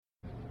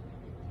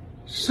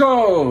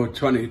So,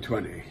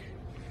 2020,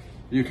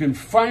 you can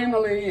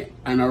finally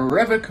and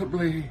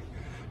irrevocably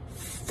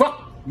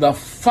fuck the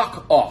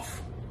fuck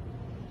off.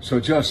 So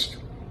just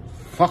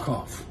fuck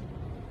off.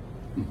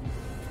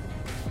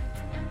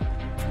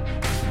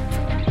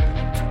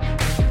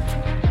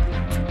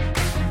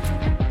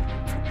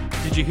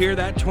 Did you hear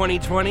that,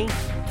 2020?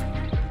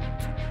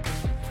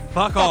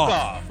 Fuck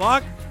off.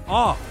 Fuck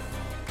off.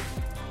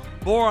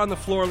 Bore on the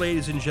floor,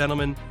 ladies and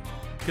gentlemen.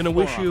 Gonna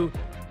wish you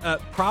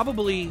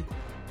probably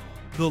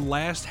the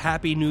last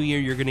Happy New Year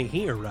you're gonna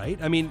hear, right?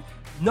 I mean,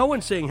 no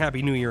one's saying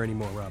Happy New Year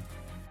anymore, Rob.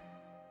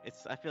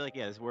 I feel like,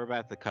 we're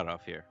about the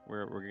cutoff here.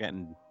 We're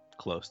getting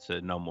close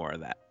to no more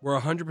of that.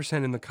 We're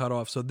 100% in the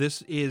cutoff, so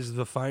this is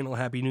the final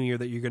Happy New Year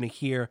that you're gonna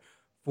hear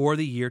for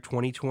the year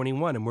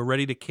 2021, and we're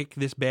ready to kick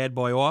this bad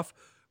boy off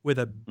with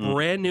a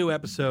brand new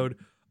episode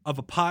of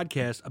a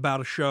podcast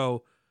about a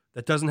show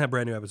that doesn't have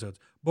brand new episodes.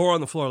 Bore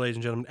on the floor, ladies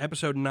and gentlemen.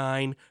 Episode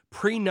 9,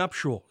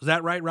 Prenuptial. Is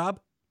that right, Rob?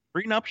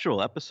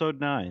 Prenuptial,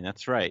 episode 9.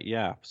 That's right.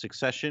 Yeah.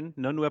 Succession.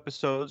 No new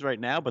episodes right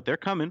now, but they're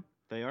coming.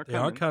 They are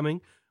coming.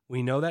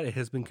 We know that. It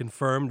has been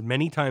confirmed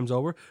many times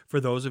over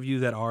for those of you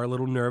that are a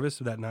little nervous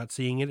about not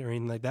seeing it or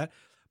anything like that.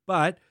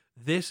 But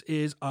this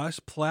is us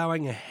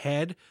plowing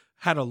ahead.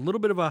 Had a little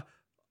bit of a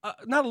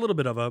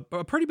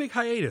a pretty big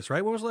hiatus,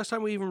 right? When was the last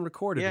time we even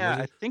recorded? Yeah,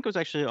 I think it was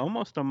actually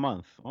almost a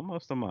month.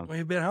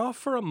 We've been out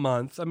for a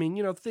month. I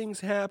mean,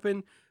 things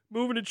happen,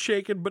 moving and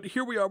shaking, but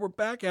here we are. We're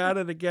back at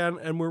it again,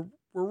 and we're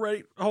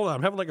ready. Hold on.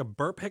 I'm having like a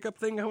burp hiccup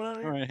thing going on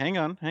here. All right, hang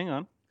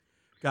on.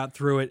 Got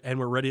through it, and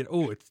we're ready.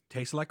 It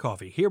tastes like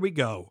coffee. Here we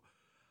go.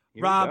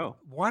 Rob,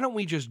 why don't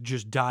we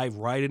just dive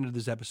right into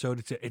this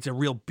episode? It's a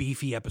real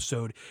beefy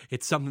episode.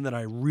 It's something that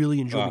I really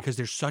enjoy because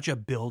there's such a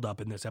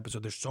build-up in this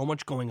episode. There's so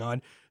much going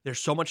on. There's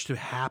so much to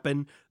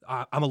happen.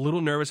 I'm a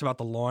little nervous about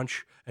the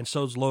launch, and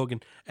so's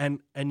Logan.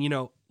 And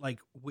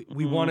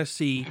we want to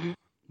see...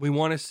 We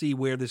want to see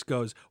where this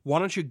goes. Why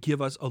don't you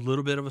give us a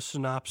little bit of a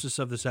synopsis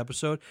of this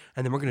episode,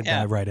 and then we're going to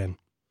dive right in.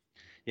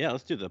 Yeah,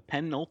 let's do the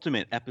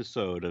penultimate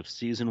episode of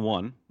Season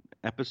 1,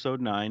 Episode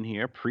 9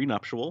 here,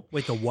 Prenuptial.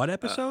 Wait, the what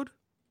episode?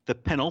 The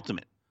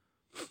penultimate.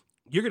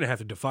 You're going to have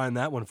to define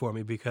that one for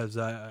me because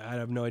I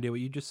have no idea what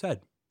you just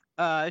said.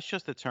 It's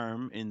just a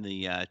term in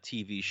the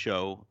TV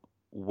show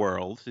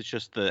world. It's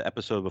just the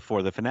episode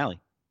before the finale.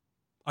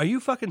 Are you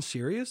fucking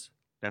serious?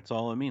 That's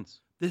all it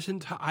means.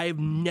 I've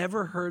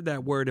never heard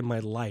that word in my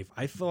life.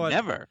 I thought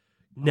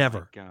never.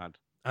 Oh God.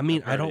 I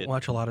mean, I don't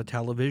watch a lot of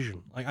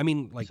television.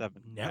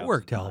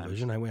 Network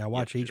television. I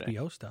watch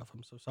HBO stuff.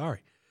 I'm so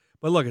sorry.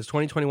 But look, it's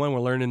 2021.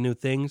 We're learning new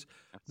things.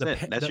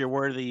 That's your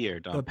word of the year,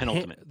 Don.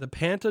 Penultimate. The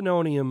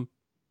Pantanonium,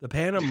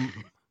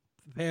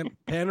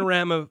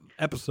 panorama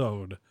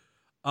episode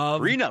of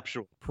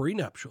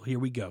Prenuptial. Here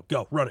we go.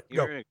 Go, run it.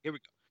 Go. Here we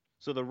go.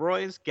 So the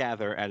Roys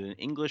gather at an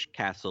English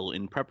castle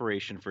in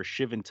preparation for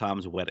Shiv and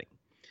Tom's wedding.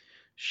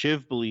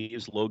 Shiv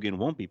believes Logan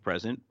won't be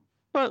present,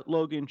 but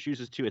Logan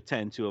chooses to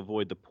attend to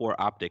avoid the poor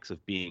optics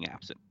of being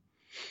absent.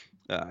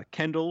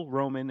 Kendall,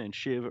 Roman, and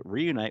Shiv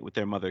reunite with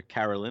their mother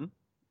Caroline,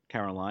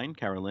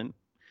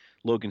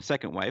 Logan's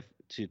second wife.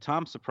 To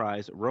Tom's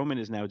surprise, Roman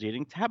is now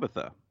dating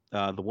Tabitha,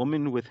 the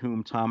woman with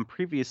whom Tom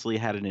previously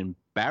had an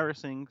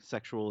embarrassing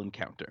sexual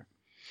encounter.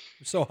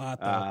 So hot,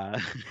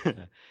 though.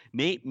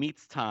 Nate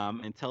meets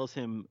Tom and tells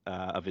him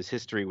of his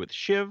history with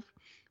Shiv.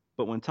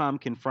 But when Tom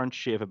confronts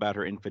Shiv about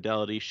her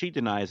infidelity, she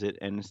denies it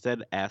and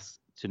instead asks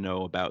to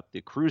know about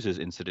the cruises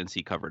incidents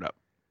he covered up.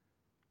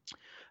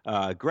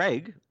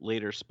 Greg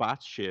later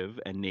spots Shiv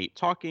and Nate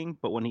talking,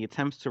 but when he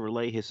attempts to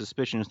relay his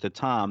suspicions to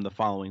Tom the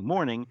following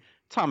morning,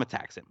 Tom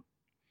attacks him.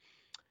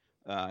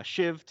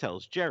 Shiv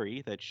tells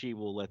Jerry that she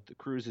will let the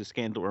cruises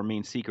scandal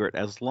remain secret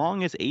as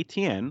long as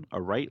ATN,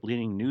 a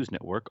right-leaning news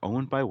network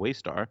owned by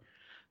Waystar,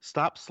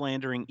 stops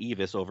slandering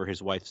Evis over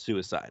his wife's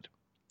suicide.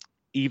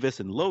 Evis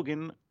and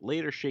Logan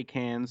later shake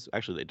hands.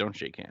 Actually, they don't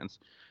shake hands.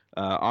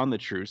 On the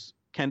truce,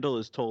 Kendall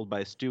is told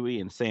by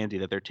Stewie and Sandy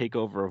that their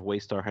takeover of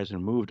Waystar has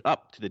been moved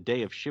up to the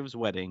day of Shiv's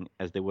wedding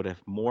as they would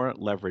have more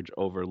leverage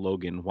over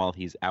Logan while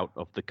he's out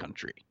of the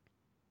country.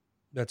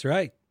 That's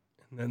right.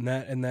 And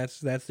that's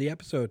the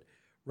episode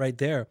right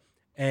there.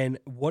 And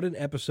what an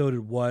episode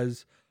it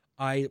was.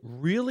 I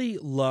really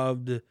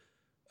loved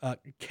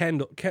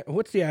Kendall.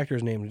 What's the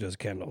actor's name who does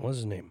Kendall? What's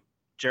his name?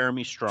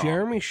 Jeremy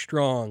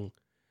Strong.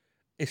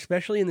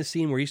 Especially in the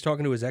scene where he's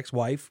talking to his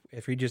ex-wife,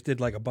 if he just did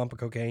like a bump of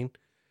cocaine.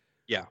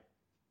 Yeah.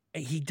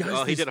 He does.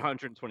 Well, he did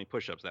 120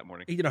 push-ups that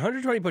morning. He did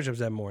 120 push-ups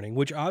that morning,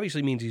 which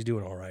obviously means he's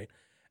doing all right.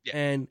 Yeah.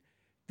 And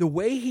the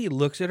way he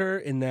looks at her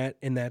in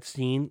that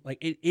scene, like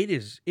it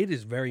is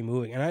very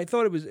moving. And I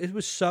thought it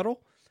was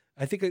subtle.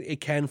 I think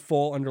it can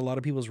fall under a lot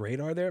of people's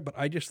radar there, but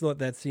I just thought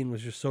that scene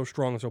was just so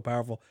strong and so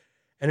powerful.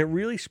 And it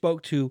really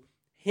spoke to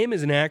him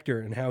as an actor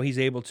and how he's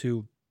able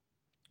to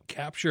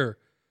capture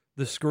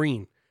the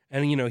screen.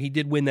 And, he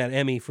did win that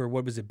Emmy for,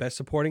 what was it, Best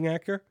Supporting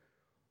Actor?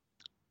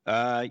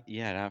 I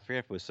forget if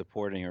it was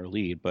supporting or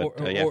lead, but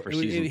for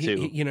season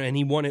 2. And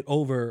he won it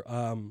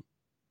over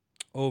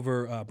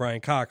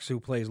Brian Cox, who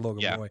plays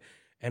Logan Roy.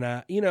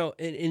 And you know,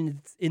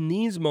 in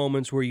these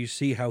moments where you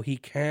see how he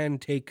can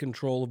take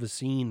control of a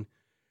scene,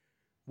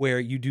 where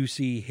you do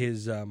see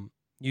his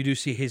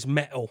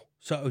metal,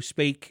 so to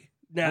speak.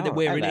 Now that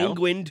we're in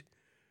England,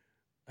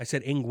 I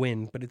said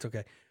England, but it's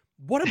okay.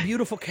 What a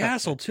beautiful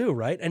castle too,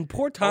 right? And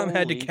poor Tom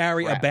had to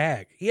carry a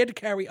bag. He had to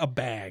carry a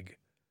bag.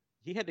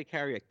 He had to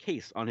carry a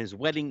case on his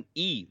wedding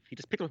eve. He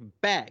just picked up a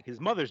bag. His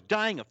mother's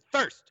dying of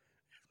thirst.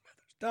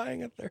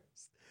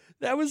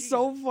 That was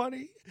so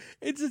funny.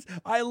 It's just,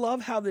 I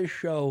love how this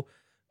show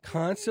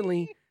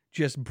constantly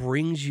just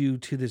brings you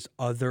to this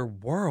other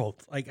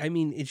world. Like, I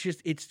mean, it's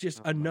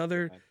just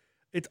another.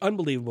 It's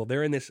unbelievable.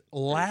 They're in this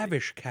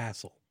lavish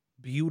castle.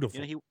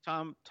 Beautiful. You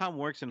know, Tom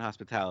works in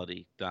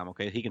hospitality, Dom.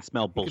 Okay, he can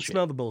smell bullshit. He can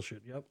smell the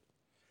bullshit. Yep.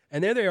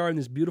 And there they are in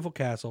this beautiful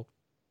castle,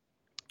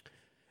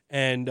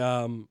 and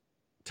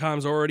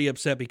Tom's already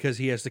upset because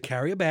he has to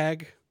carry a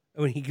bag.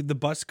 When the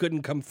bus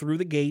couldn't come through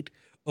the gate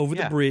over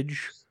the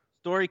bridge.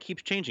 Story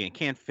keeps changing. It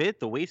can't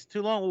fit. The wait's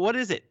too long. What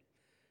is it?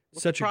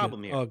 What's Such the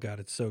problem here? Oh God,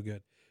 it's so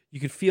good.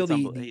 You could feel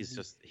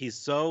he's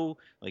so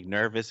like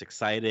nervous,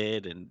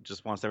 excited, and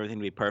just wants everything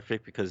to be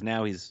perfect because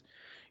now he's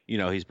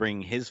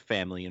bringing his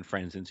family and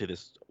friends into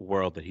this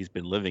world that he's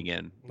been living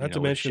in. Not to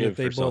mention that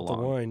they bought the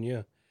wine.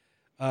 Yeah.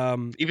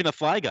 Even the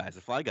Fly Guys.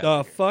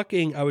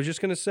 I was just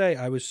gonna say,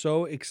 I was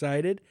so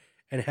excited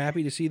and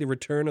happy to see the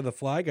return of the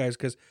Fly Guys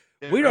because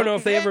we don't know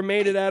if they ever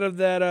made it out of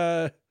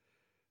that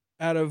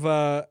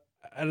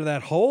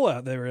hole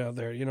out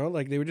there. You know,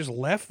 like they were just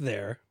left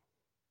there.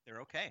 They're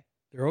okay.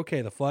 They're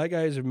okay. The Fly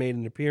Guys have made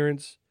an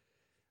appearance,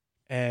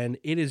 and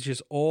it is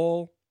just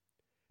all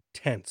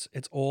tense.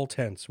 It's all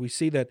tense. We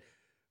see that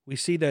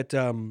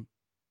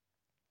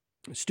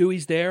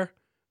Stewie's there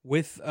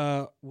with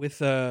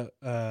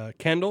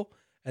Kendall,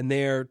 and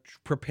they're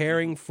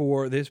preparing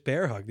for this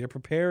bear hug. They're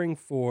preparing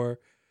for.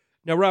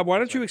 Now, Rob, why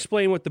don't you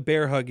explain what the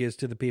bear hug is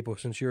to the people,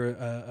 since you're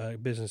a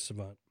business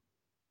savant?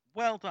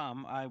 Well,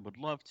 Tom, I would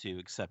love to,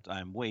 except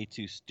I'm way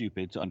too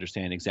stupid to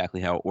understand exactly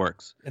how it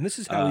works. And this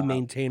is how we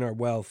maintain our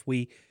wealth.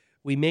 We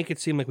make it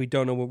seem like we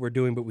don't know what we're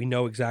doing, but we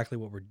know exactly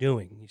what we're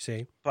doing, you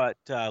see? But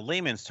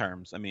layman's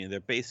terms, I mean,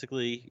 they're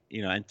basically,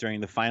 entering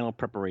the final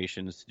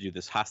preparations to do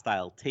this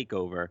hostile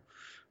takeover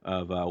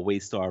of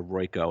Waystar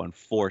Royco and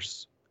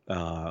force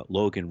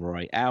Logan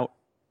Roy out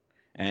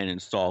and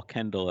install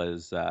Kendall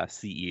as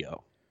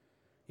CEO.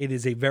 It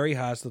is a very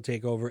hostile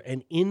takeover,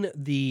 and in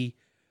the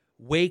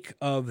wake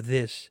of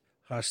this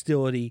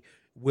hostility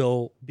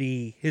will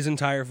be his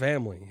entire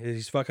family.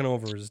 He's fucking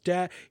over his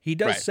dad. He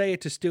does say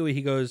it to Stewie.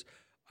 He goes,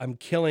 I'm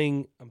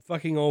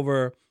fucking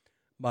over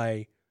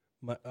my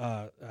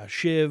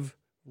Shiv,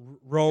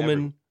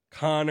 Roman,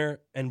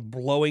 Connor, and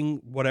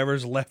blowing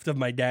whatever's left of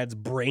my dad's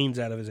brains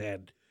out of his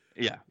head.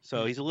 Yeah,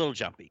 so he's a little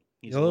jumpy.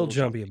 He's a little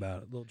jumpy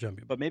about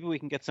it. But maybe we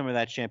can get some of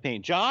that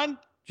champagne. John,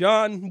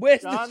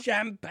 where's the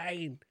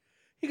champagne?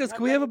 He goes,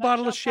 can we have a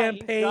bottle of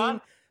champagne?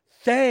 John?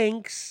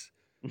 Thanks.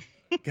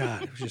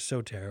 God, it was just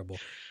so terrible.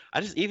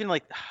 But the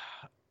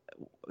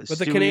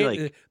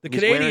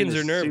Canadians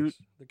are nervous.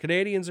 The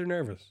Canadians are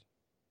nervous.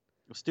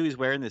 Stewie's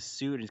wearing this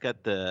suit. And he's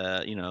got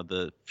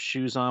the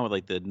shoes on with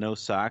like the no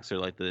socks or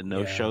like the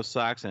no show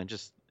socks, and it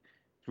just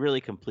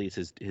really completes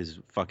his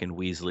fucking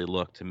Weasley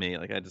look to me.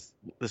 Like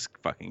this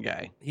fucking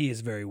guy. He is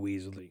very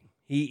Weasley.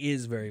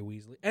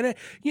 And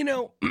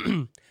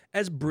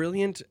as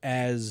brilliant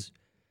as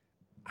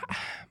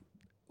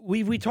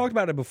we talked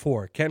about it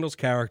before, Kendall's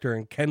character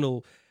and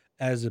Kendall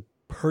as a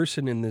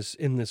person in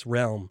this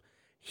realm,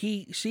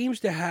 he seems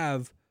to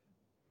have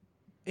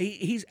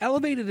he's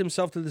elevated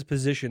himself to this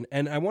position.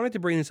 And I wanted to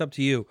bring this up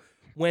to you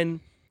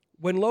when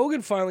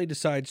Logan finally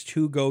decides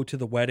to go to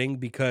the wedding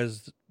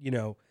because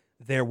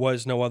there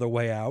was no other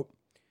way out.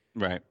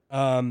 Right.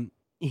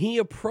 He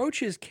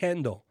approaches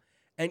Kendall,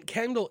 and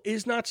Kendall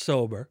is not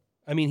sober.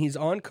 I mean, he's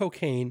on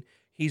cocaine.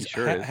 He's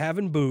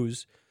having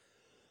booze.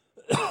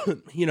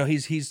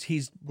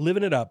 He's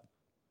living it up,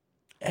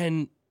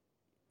 and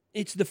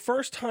it's the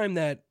first time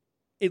that,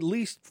 at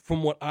least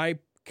from what I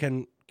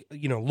can,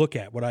 look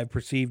at, what I've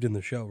perceived in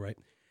the show, right?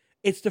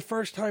 It's the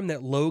first time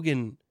that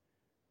Logan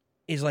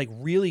is like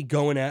really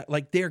going at,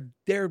 like they're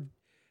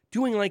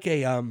doing like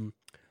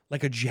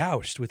a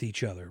joust with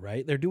each other,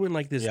 right? They're doing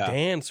like this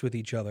dance with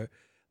each other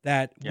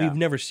that we've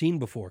never seen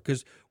before.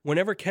 Because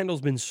whenever Kendall's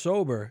been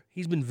sober,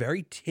 he's been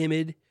very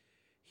timid.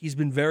 He's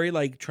been very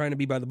like trying to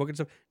be by the book and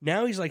stuff.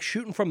 Now he's like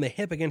shooting from the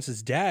hip against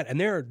his dad, and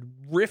they're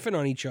riffing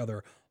on each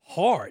other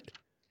hard.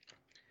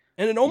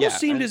 And it almost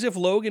seemed as if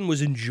Logan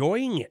was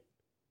enjoying it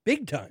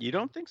big time. You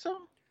don't think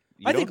so?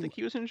 I don't think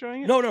he was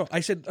enjoying it? No. I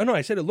said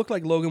it looked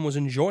like Logan was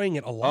enjoying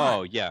it a lot.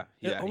 Oh, yeah.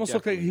 It almost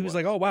looked like he was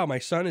like, oh, wow, my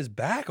son is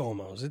back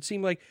almost. It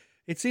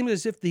seemed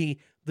as if the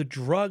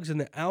drugs and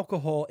the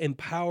alcohol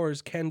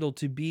empowers Kendall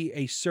to be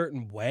a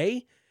certain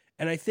way.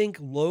 And I think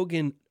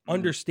Logan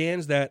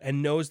understands that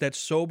and knows that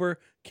sober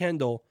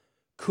Kendall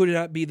could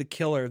not be the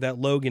killer that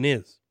Logan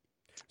is.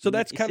 So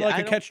that's kind of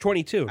like a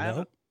catch-22,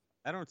 no?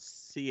 I don't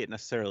see it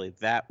necessarily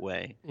that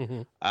way.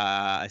 Mm-hmm.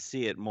 I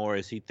see it more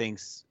as he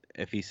thinks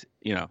if he's,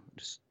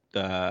 just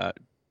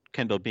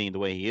Kendall being the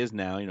way he is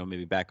now,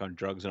 maybe back on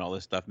drugs and all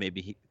this stuff,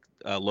 maybe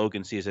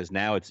Logan sees as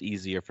now it's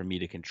easier for me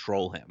to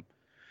control him.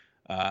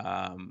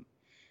 I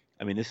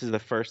mean, this is the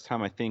first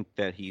time I think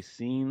that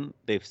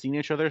they've seen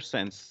each other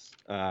since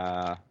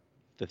the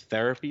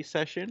therapy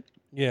session.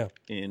 Yeah.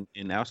 In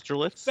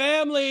Austerlitz.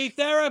 Family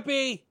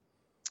therapy.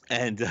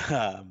 And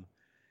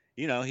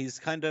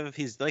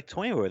he's like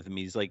toying with him.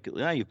 He's like,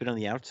 "Yeah, you've been on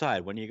the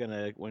outside. When are you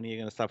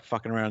gonna stop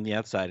fucking around on the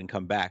outside and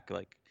come back?"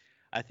 Like,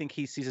 I think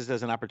he sees this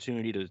as an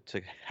opportunity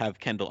to have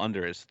Kendall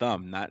under his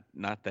thumb,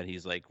 not that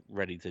he's like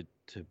ready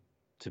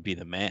to be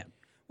the man.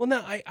 Well,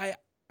 now I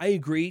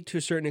agree to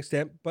a certain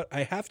extent, but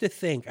I have to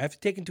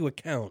take into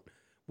account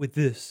with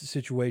this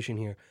situation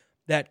here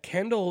that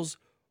Kendall's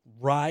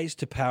rise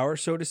to power,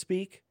 so to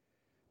speak,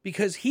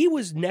 because he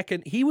was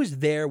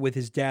there with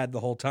his dad the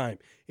whole time.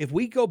 If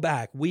we go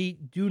back, we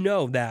do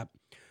know that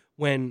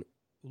when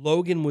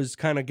Logan was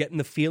kind of getting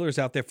the feelers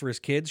out there for his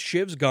kids,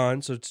 Shiv's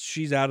gone, so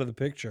she's out of the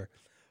picture.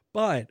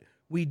 But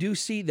we do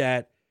see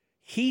that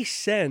he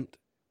sent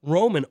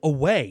Roman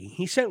away.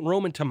 He sent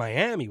Roman to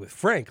Miami with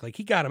Frank. Like,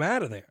 he got him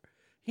out of there.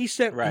 He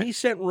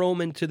sent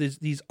Roman to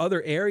these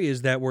other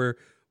areas that were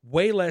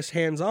way less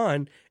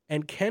hands-on,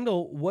 and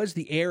Kendall was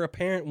the heir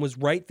apparent, was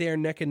right there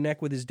neck and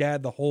neck with his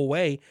dad the whole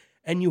way.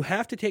 And you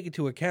have to take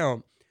into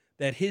account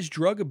that his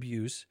drug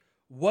abuse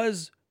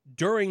was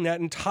during that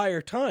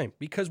entire time,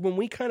 because when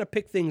we kind of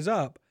pick things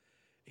up,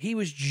 he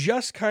was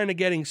just kind of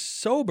getting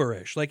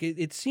soberish. Like,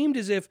 it seemed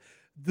as if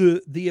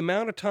the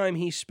amount of time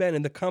he spent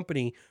in the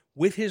company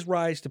with his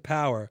rise to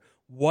power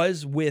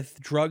was with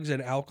drugs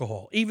and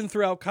alcohol, even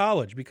throughout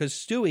college, because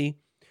Stewie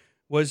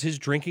was his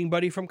drinking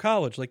buddy from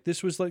college. Like,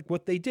 this was like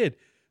what they did.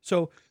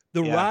 So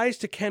the rise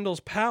to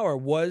Kendall's power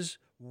was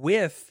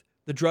with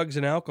the drugs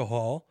and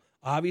alcohol.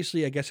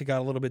 Obviously, I guess it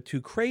got a little bit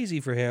too crazy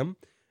for him,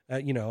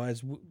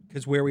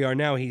 because where we are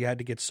now, he had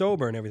to get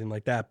sober and everything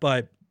like that.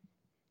 But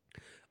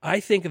I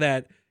think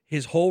that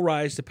his whole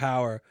rise to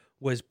power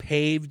was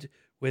paved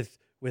with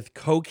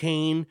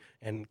cocaine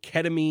and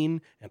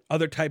ketamine and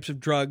other types of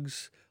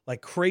drugs,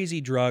 like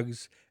crazy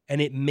drugs,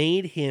 and it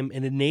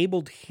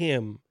enabled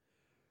him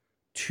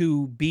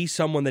to be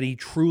someone that he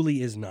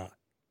truly is not.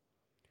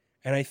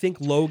 And I think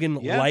Logan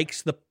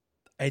likes the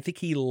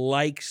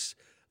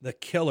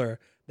killer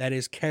that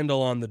is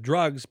Kendall on the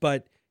drugs,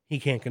 but he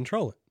can't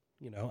control it.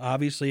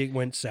 Obviously it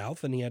went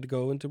south and he had to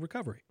go into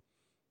recovery.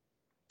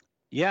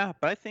 Yeah,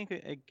 but I think,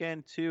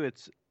 again, too,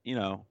 it's,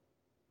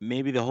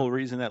 maybe the whole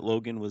reason that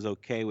Logan was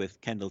okay with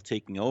Kendall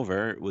taking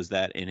over was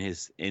that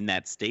in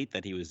that state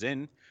that he was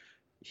in,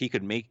 he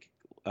could make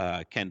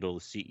Kendall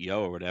the CEO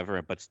or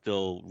whatever, but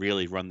still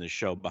really run the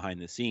show behind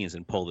the scenes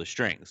and pull the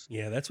strings.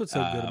 Yeah, that's what's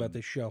so good about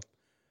this show.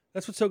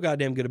 That's what's so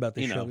goddamn good about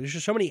this show. There's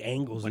just so many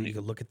angles that you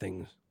can look at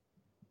things.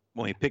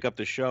 When we pick up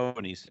the show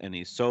and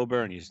he's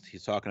sober and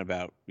he's talking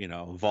about,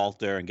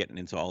 Walter and getting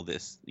into all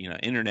this,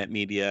 internet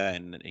media,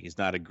 and he's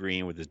not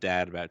agreeing with his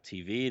dad about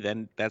TV,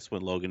 then that's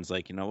when Logan's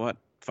like, you know what?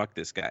 Fuck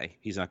this guy.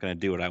 He's not going to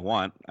do what I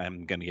want.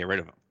 I'm going to get rid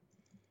of him.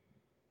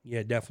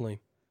 Yeah, definitely.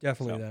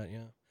 Definitely that,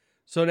 yeah.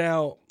 So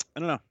now, I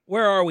don't know.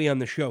 Where are we on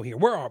the show here?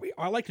 Where are we?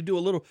 I like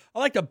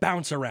to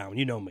bounce around.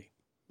 You know me.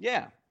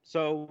 Yeah.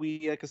 So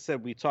like I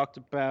said, we talked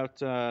about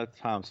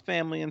Tom's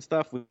family and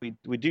stuff.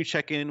 We do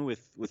check in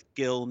with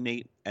Gil,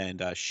 Nate,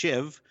 and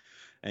Shiv.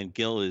 And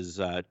Gil is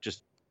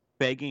just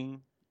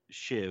begging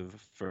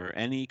Shiv for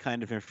any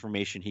kind of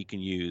information he can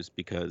use,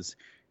 because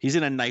he's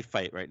in a knife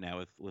fight right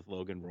now with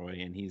Logan Roy,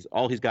 and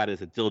all he's got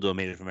is a dildo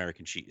made of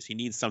American cheese. He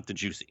needs something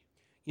juicy.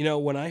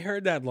 When I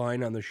heard that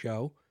line on the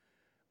show,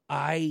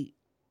 I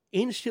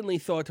instantly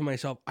thought to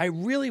myself, I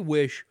really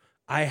wish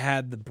I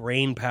had the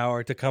brain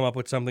power to come up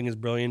with something as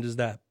brilliant as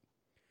that.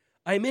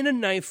 I'm in a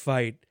knife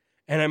fight,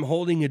 and I'm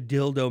holding a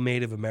dildo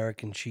made of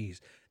American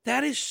cheese.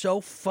 That is so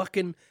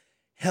fucking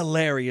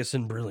hilarious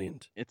and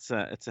brilliant. It's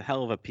a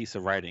hell of a piece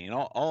of writing,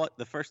 and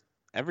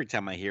every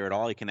time I hear it,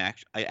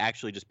 I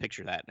actually just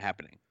picture that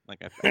happening.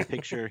 Like, I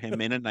picture him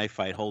in a knife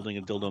fight holding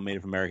a dildo made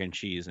of American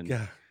cheese,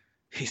 and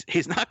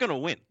he's not going to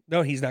win.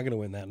 No, he's not going to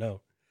win that. No.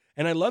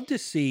 And I love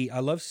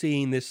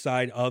seeing this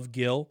side of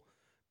Gil,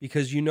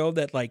 because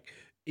that, like,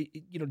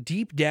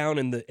 deep down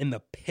in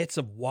the pits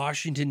of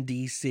Washington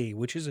D.C.,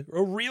 which is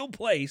a real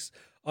place,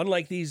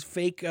 unlike these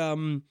fake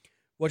companies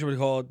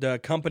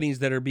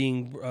that are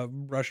being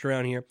rushed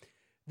around here.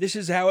 This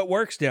is how it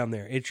works down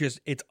there.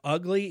 It's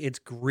ugly, it's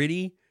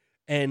gritty,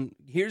 and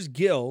here's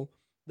Gil,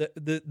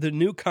 the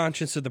new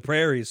conscience of the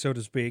prairies, so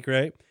to speak,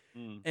 right?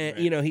 And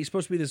right. He's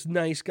supposed to be this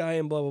nice guy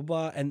and blah blah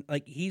blah, and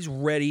like he's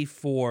ready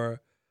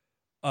for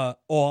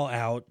all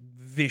out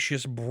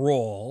vicious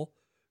brawl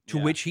to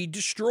which he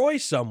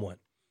destroys someone.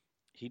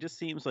 He just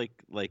seems like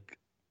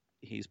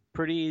he's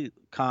pretty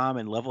calm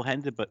and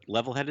level-headed, but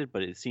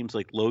it seems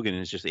like Logan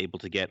is just able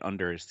to get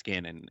under his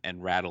skin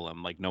and rattle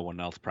him like no one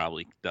else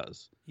probably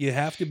does. You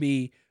have to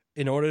be,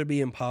 in order to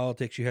be in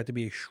politics, you have to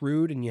be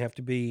shrewd, and you have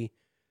to be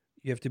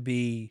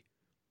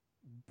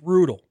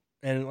brutal.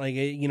 And like,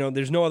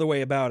 there's no other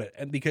way about it.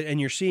 And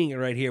you're seeing it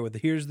right here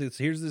with here's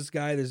this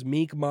guy, this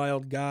meek,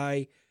 mild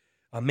guy,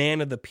 a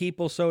man of the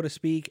people, so to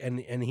speak, and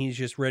he's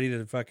just ready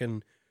to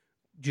fucking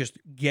just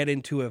get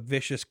into a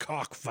vicious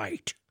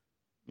cockfight.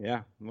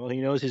 Yeah, well,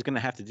 he knows he's going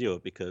to have to do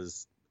it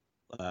because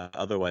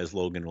otherwise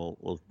Logan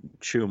will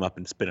chew him up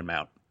and spit him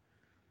out.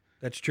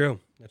 That's true.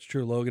 That's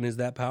true. Logan is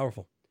that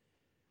powerful.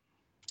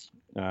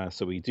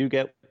 So we do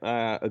get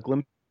a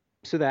glimpse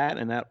of that,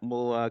 and that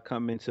will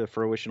come into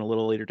fruition a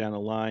little later down the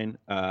line.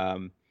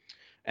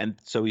 And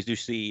so we do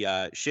see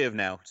Shiv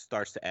now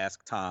starts to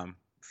ask Tom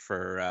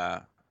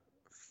for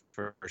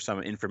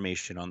some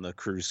information on the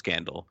cruise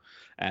scandal,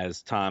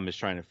 as Tom is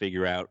trying to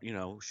figure out,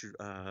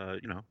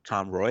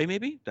 Tom Roy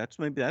maybe that's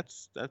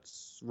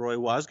Roy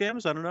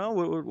Wasgams. I don't know.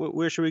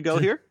 Where should we go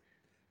here?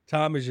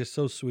 Tom is just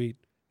so sweet.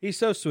 He's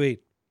so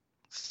sweet.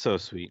 So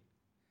sweet.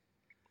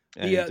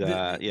 And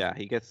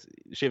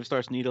Shiv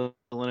starts needling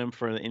him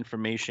for the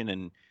information,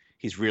 and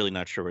he's really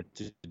not sure what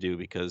to do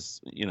because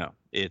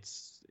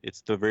it's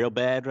the real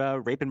bad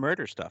rape and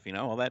murder stuff,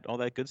 all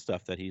that good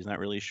stuff that he's not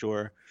really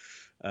sure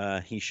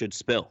he should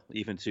spill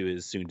even to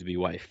his soon-to-be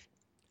wife.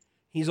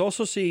 He's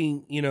also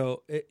seeing,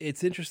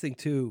 it's interesting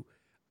too.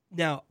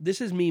 Now,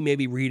 this is me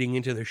maybe reading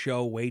into the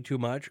show way too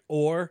much,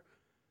 or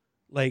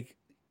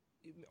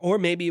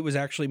maybe it was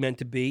actually meant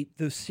to be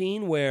the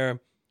scene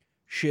where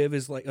Shiv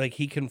is like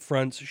he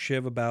confronts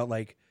Shiv about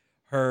like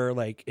her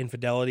like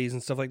infidelities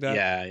and stuff like that.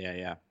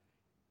 Yeah.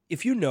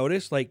 If you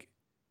notice, like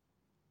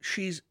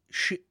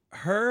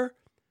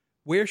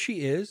where she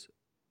is,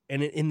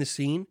 and in the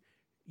scene,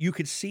 you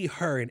could see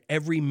her in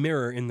every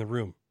mirror in the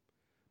room,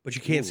 but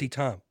you can't see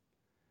Tom.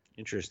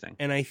 Interesting.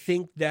 And I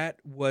think that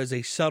was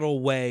a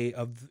subtle way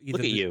of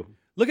look at you.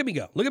 Look at me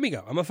go. Look at me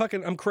go.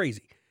 I'm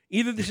crazy.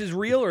 Either this is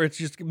real or it's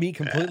just me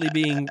completely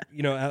being,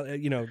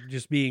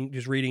 just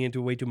reading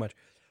into way too much.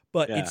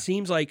 But it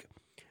seems like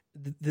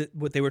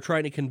what they were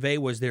trying to convey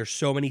was there's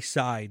so many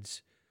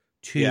sides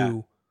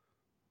to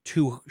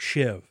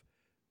Shiv,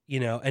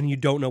 and you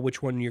don't know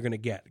which one you're going to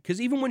get. Because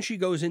even when she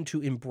goes in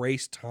to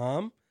embrace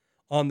Tom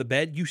on the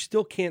bed, you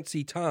still can't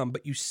see Tom,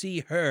 but you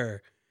see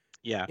her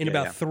in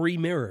about 3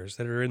 mirrors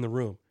that are in the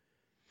room.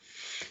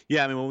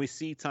 Yeah, I mean, when we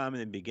see Tom in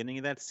the beginning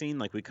of that scene,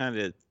 like we kind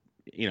of,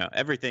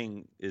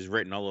 everything is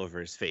written all over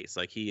his face.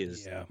 Like he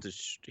is,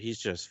 he's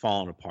just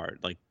falling apart.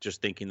 Like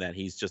just thinking that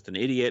he's just an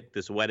idiot.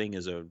 This wedding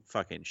is a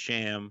fucking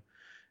sham,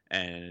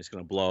 and it's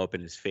going to blow up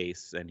in his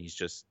face. And he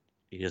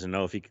doesn't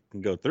know if he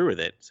can go through with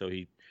it. So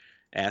he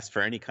asks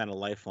for any kind of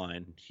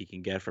lifeline he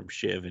can get from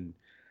Shiv. And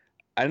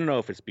I don't know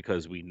if it's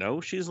because we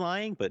know she's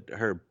lying, but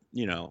her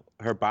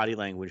body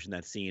language in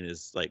that scene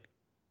is like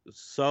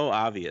so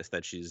obvious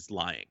that she's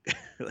lying.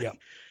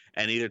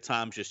 And either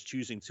Tom's just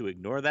choosing to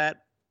ignore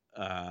that,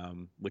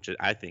 which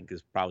I think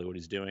is probably what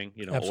he's doing,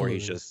 or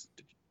he's just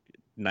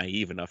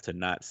naive enough to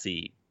not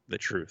see the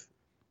truth.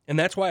 And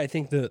that's why I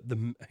think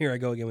the here I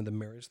go again with the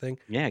mirrors thing.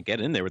 Yeah, get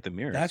in there with the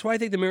mirrors. That's why I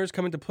think the mirrors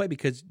come into play,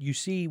 because you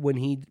see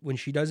when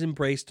she does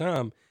embrace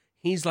Tom,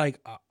 he's like,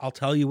 I'll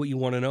tell you what you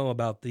want to know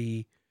about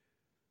the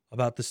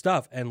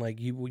stuff, and like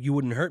you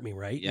wouldn't hurt me,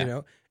 right?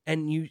 Yeah.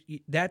 And you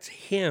that's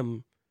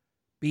him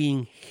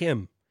being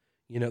him.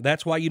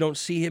 That's why you don't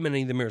see him in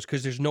any of the mirrors,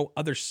 because there's no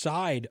other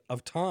side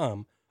of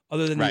Tom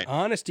other than the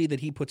honesty that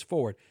he puts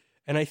forward.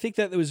 And I think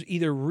that it was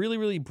either really,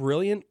 really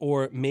brilliant,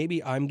 or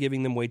maybe I'm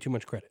giving them way too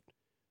much credit.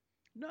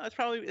 No,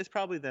 it's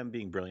probably them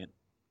being brilliant.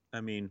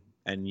 I mean,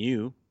 and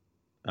you,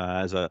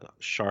 as a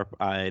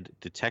sharp-eyed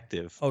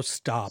detective. Oh,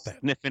 stop it.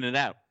 Sniffing it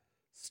out.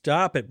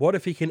 Stop it. What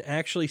if he can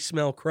actually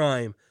smell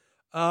crime?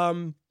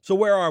 So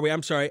where are we?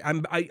 I'm sorry.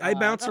 I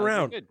bounce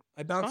around.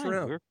 I bounce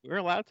around. We're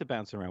allowed to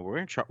bounce around. We're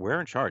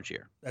in charge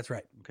here. That's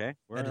right. Okay?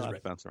 We're allowed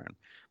to bounce around.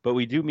 But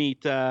we do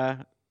meet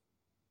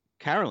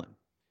Carolyn.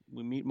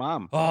 We meet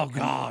Mom. Oh,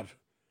 God.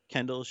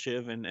 Kendall,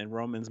 Shiv, and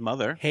Roman's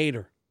mother. Hate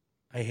her.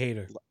 I hate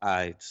her.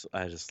 I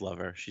just love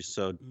her. She's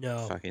so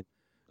fucking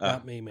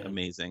not me, man.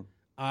 Amazing.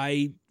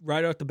 Right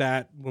off the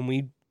bat,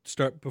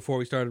 before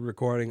we started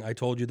recording, I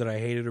told you that I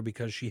hated her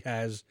because she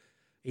has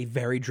a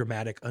very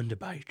dramatic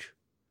underbite.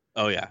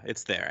 Oh yeah,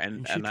 it's there,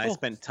 and I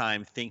spent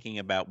time thinking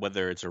about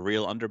whether it's a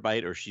real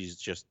underbite or she's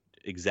just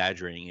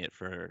exaggerating it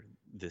for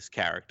this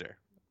character,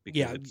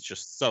 because it's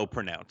just so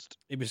pronounced.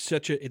 It's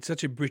such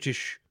a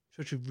British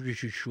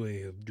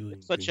way of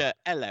doing such things.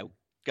 A hello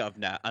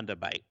governor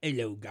underbite.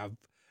 Hello gov.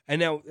 And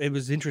now it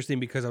was interesting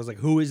because I was like,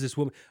 who is this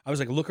woman? I was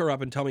like, look her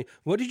up and tell me,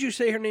 what did you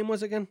say her name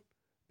was again?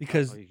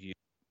 Because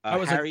I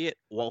was Harriet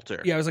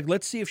Walter. Yeah, I was like,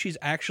 let's see if she's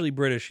actually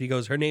British. He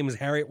goes, her name is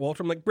Harriet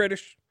Walter. I'm like,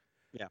 British.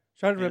 Yeah.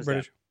 Sounds like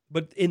British. That?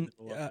 But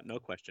no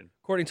question.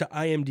 According to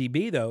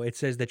IMDb, though, it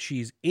says that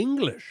she's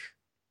English.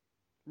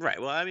 Right.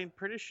 Well, I mean,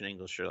 British and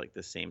English are like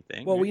the same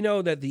thing. Well, right? We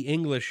know that the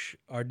English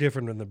are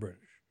different than the British.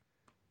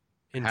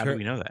 How do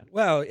we know that?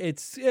 Well,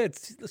 it's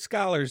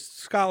scholars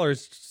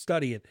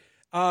study it.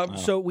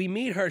 So we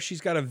meet her.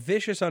 She's got a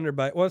vicious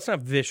underbite. Well, it's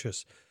not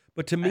vicious,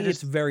 but to me,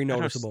 it's very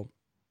noticeable.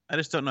 I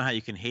just don't know how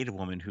you can hate a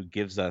woman who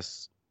gives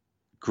us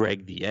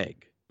Greg the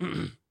Egg.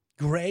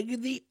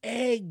 Greg the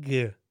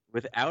Egg.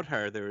 Without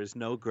her, there is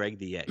no Greg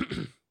the Egg.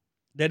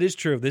 That is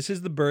true. This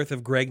is the birth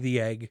of Greg the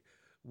Egg,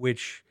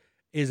 which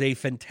is a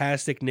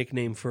fantastic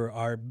nickname for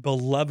our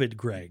beloved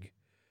Greg.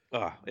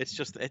 Oh,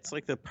 it's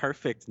like the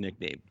perfect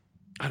nickname.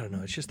 I don't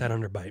know. It's just that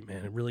underbite,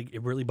 man.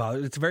 It really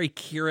bothers. It's a very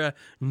Keira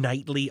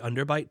Knightley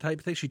underbite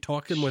type thing. She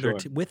talks in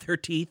with her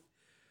teeth.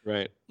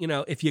 Right. You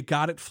know, if you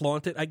got it,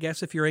 flaunt it, I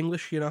guess, if you're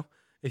English, you know.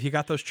 If you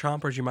got those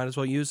chompers, you might as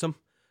well use them.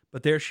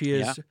 But there she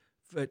is,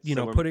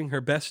 putting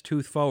her best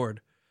tooth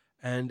forward.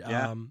 And,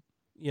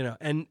 you know,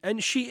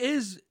 and she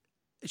is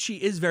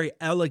very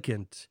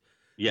elegant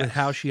with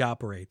how she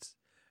operates.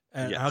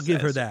 And I'll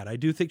give her that. I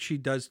do think she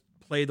does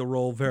play the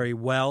role very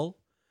well.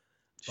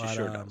 She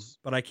sure does.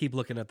 But I keep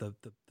looking at the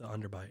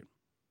underbite.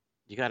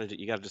 You gotta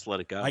just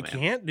let it go. I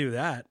can't do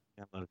that.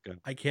 Let it go.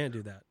 I can't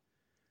do that.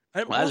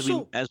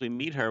 Well, as we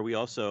meet her, we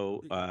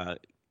also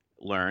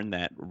learn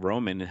that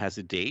Roman has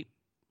a date.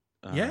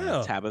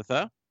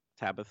 Tabitha,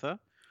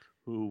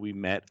 who we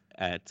met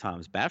at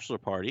Tom's bachelor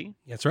party.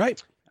 That's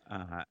right.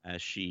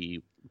 As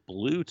she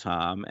blew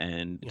Tom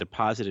and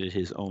deposited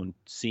his own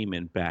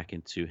semen back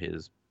into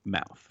his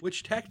mouth,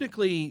 which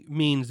technically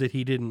means that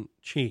he didn't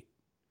cheat.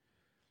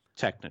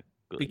 Technically.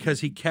 Because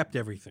he kept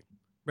everything.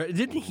 Right?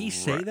 Didn't he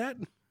say that?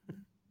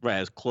 Right,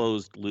 as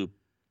closed loop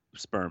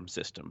sperm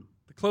system.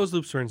 The closed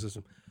loop sperm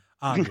system,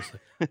 obviously.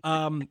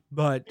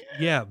 But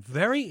yeah,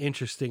 very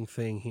interesting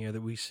thing here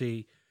that we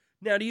see.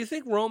 Now, do you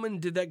think Roman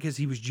did that because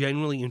he was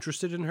genuinely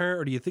interested in her,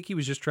 or do you think he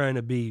was just trying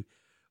to be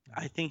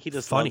I think he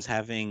just loves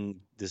having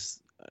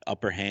this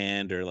upper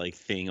hand or like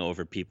thing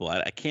over people.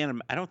 I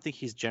don't think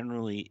he's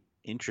generally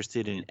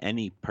interested in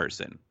any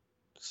person.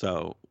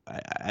 So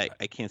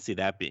I can't see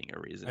that being a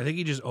reason. I think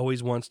he just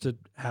always wants to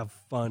have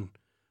fun,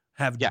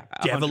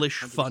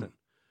 devilish 100%. Fun.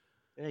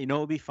 Yeah, you know, it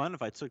would be fun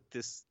if I took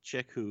this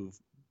chick who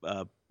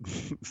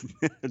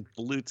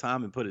blew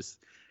Tom and put his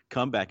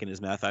cum back in his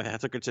mouth. I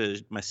took her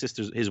to my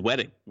his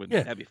wedding.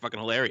 That'd be fucking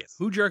hilarious.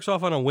 Who jerks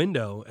off on a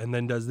window and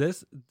then does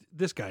this?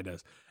 This guy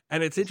does.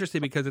 And it's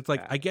interesting because it's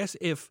like, I guess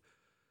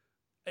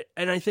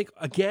and I think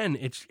again,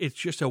 it's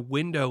just a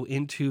window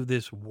into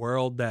this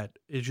world that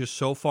is just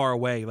so far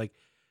away. Like,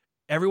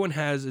 everyone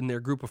has in their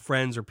group of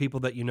friends or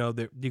people that you know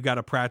that you got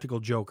a practical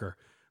joker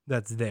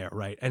that's there,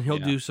 right? And he'll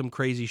do some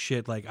crazy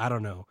shit like, I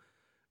don't know,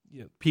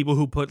 people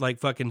who put like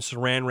fucking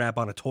saran wrap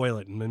on a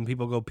toilet and then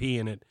people go pee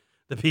in it.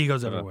 The pee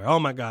goes everywhere. Oh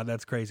my God,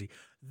 that's crazy.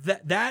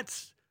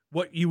 That's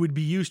what you would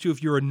be used to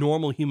if you're a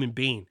normal human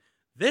being.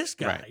 This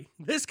guy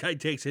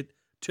takes it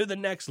to the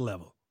next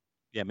level.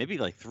 Yeah, maybe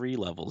like 3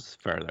 levels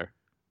further.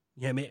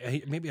 Yeah,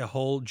 maybe a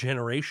whole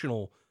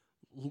generational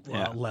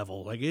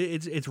level. Like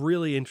it's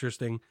really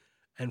interesting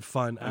and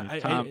fun.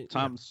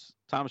 Tom's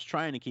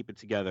trying to keep it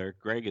together.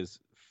 Greg is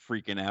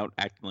freaking out,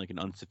 acting like an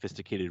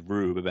unsophisticated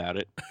rube about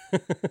it.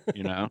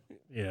 You know,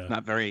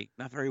 not very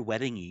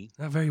weddingy.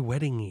 Not very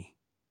weddingy.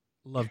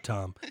 Love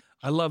Tom.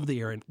 I love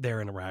their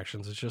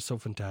interactions. It's just so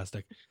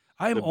fantastic.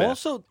 I am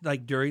also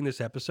like during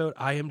this episode,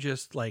 I am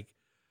just like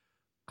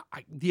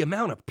the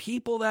amount of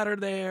people that are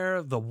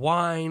there, the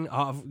wine,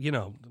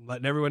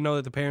 letting everyone know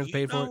that the parents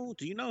paid for it.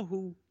 Do you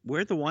know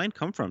where'd the wine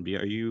come from? Do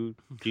you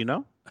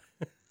know?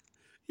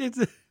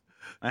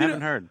 I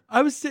haven't heard.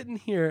 I was sitting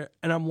here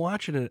and I'm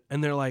watching it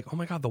and they're like, oh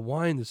my God, the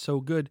wine is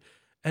so good.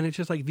 And it's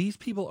just like, these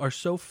people are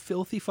so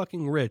filthy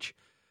fucking rich.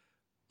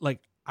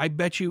 Like, I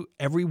bet you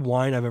every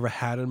wine I've ever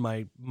had in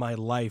my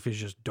life is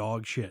just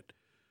dog shit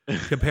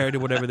compared to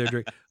whatever they're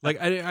drinking. Like,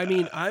 I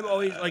mean, I'm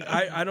always like,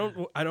 I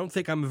don't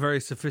think I'm a very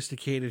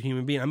sophisticated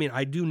human being. I mean,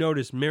 I do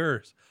notice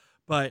mirrors,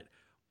 but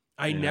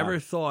I never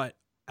thought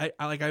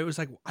I was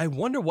like, I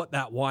wonder what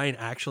that wine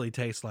actually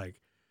tastes like.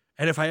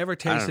 And if I ever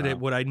tasted it,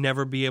 would I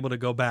never be able to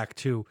go back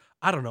to,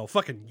 I don't know,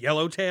 fucking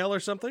Yellowtail or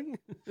something?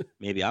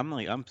 Maybe.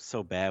 I'm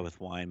so bad with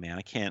wine, man.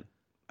 I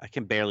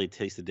can barely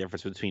taste the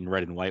difference between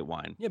red and white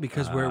wine. Yeah,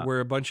 because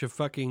we're a bunch of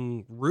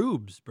fucking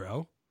rubes,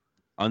 bro.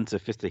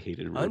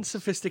 Unsophisticated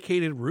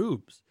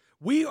rubes.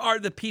 We are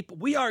the people.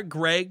 We are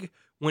Greg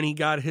when he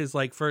got his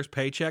like first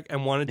paycheck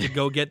and wanted to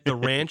go get the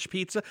ranch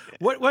pizza.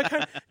 What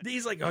kind?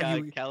 He's like,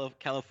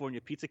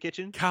 California Pizza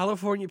Kitchen.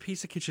 California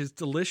Pizza Kitchen is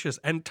delicious,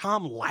 and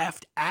Tom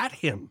laughed at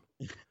him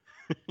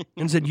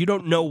and said, "You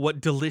don't know what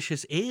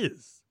delicious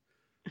is."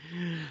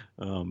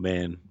 Oh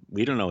man,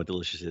 we don't know what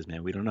delicious is,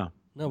 man. We don't know.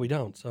 No, we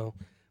don't. So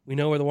we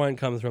know where the wine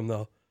comes from,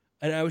 though.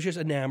 And I was just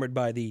enamored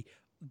by the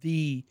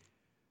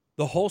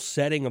whole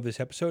setting of this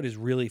episode is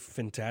really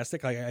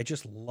fantastic. I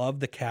just love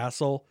the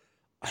castle.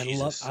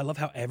 I love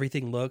how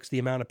everything looks, the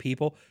amount of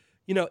people.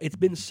 You know, it's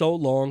been so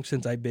long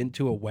since I've been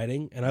to a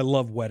wedding, and I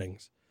love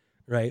weddings,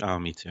 right? Oh,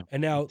 me too.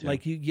 And now,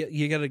 like,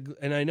 you got to,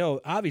 and I know,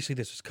 obviously,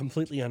 this is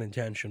completely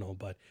unintentional,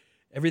 but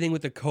everything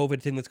with the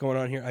COVID thing that's going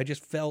on here, I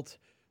just felt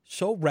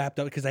so wrapped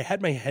up because I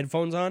had my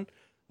headphones on.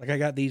 Like, I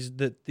got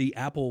the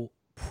Apple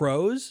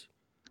Pros.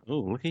 Oh,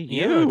 look at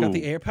you. Yeah, I got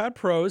the AirPod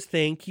Pros.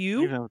 Thank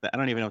you. I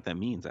don't even know what that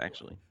means,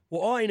 actually. Well,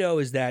 all I know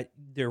is that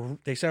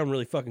they sound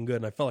really fucking good,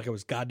 and I felt like I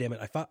was, goddamn it,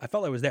 I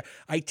felt I was there.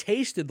 I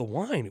tasted the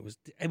wine;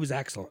 it was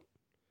excellent.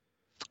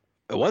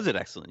 Was it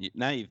excellent?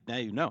 Now you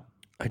know.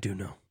 I do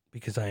know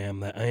because I am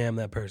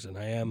that person.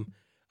 I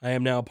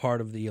am now part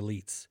of the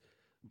elites.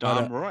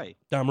 Dom Roy.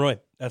 Dom Roy.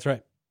 That's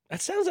right.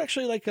 That sounds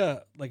actually like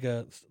a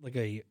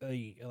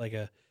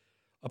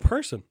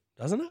person,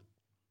 doesn't it?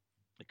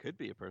 It could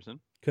be a person.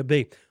 Could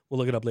be. We'll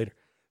look it up later.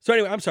 So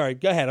anyway, I'm sorry.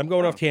 Go ahead. I'm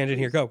going off tangent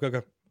here. Go.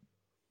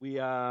 We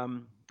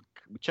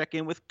check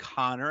in with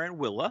Connor and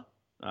Willa.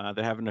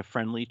 They're having a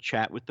friendly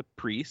chat with the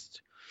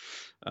priest.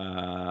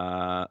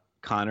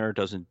 Connor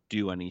doesn't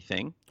do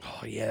anything.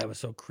 Oh yeah, that was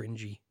so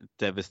cringy.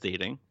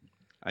 Devastating.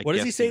 What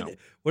does he say?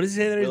 What does he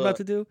say that he's about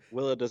to do?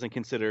 Willa doesn't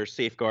consider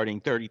safeguarding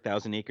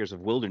 30,000 acres of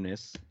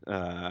wilderness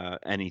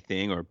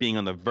anything, or being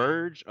on the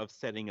verge of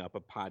setting up a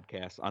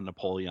podcast on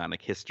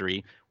Napoleonic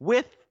history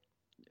with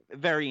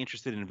very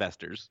interested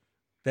investors.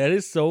 That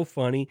is so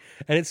funny,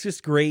 and it's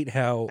just great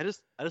how I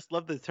just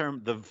love the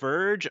term "the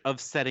verge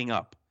of setting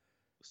up."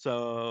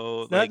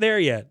 So it's not there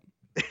yet.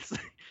 It's,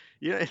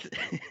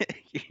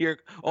 you're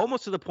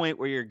almost to the point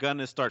where you're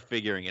gonna start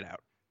figuring it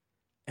out.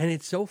 And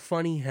it's so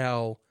funny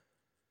how,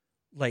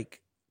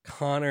 like,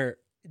 Connor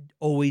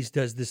always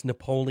does this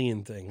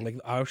Napoleon thing. Like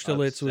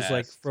Austerlitz was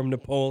like from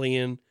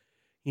Napoleon.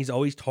 He's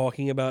always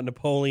talking about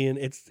Napoleon.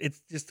 It's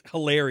just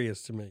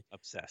hilarious to me.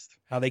 Obsessed.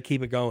 How they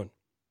keep it going.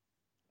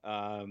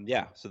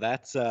 Yeah. So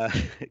that's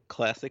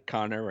classic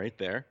Connor right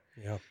there.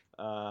 Yeah.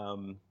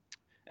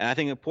 And I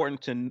think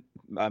important to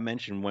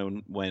mention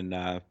when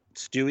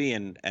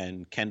Stewie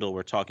and Kendall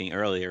were talking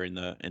earlier in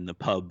the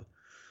pub,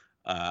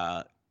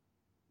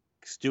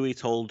 Stewie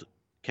told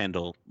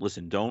Kendall,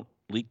 "Listen, don't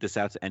leak this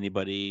out to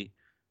anybody.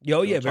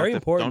 Very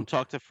important. Don't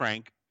talk to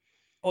Frank.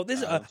 Oh,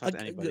 this is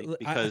anybody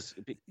because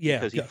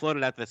he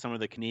floated out that some of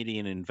the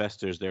Canadian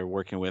investors they're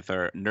working with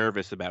are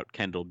nervous about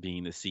Kendall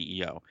being the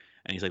CEO,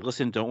 and he's like,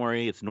 "Listen, don't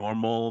worry, it's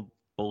normal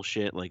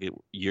bullshit. Like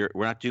we're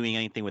not doing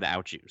anything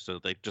without you, so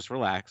like just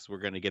relax. We're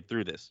gonna get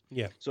through this."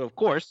 Yeah. So of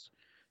course,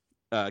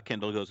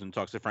 Kendall goes and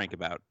talks to Frank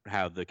about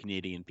how the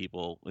Canadian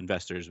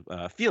investors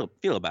feel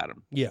about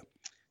him. Yeah.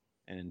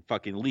 And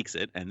fucking leaks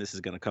it, and this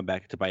is gonna come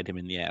back to bite him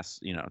in the ass,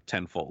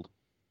 tenfold.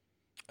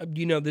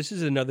 This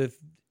is another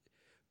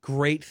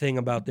great thing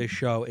about this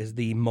show is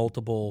the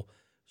multiple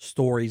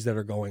stories that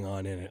are going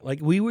on in it.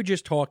 Like we were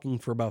just talking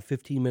for about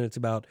 15 minutes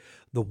about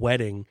the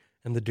wedding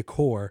and the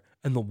decor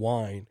and the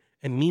wine.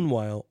 And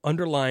meanwhile,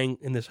 underlying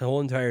in this whole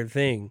entire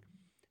thing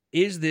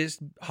is this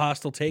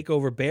hostile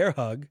takeover bear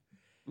hug.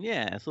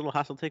 Yeah, it's a little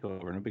hostile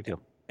takeover, no big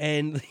deal.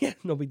 And yeah,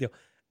 no big deal.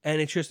 And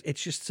it's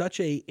just such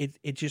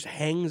it just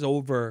hangs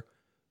over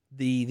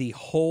the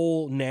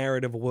whole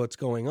narrative of what's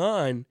going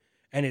on.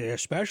 And it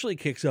especially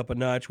kicks up a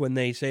notch when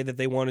they say that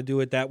they want to do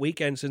it that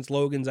weekend since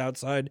Logan's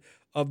outside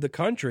of the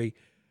country.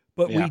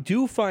 But we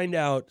do find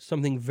out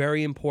something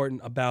very important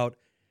about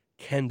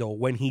Kendall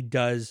when he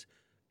does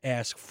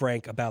ask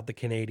Frank about the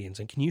Canadians.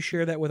 And can you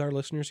share that with our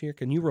listeners here?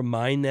 Can you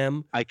remind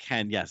them? I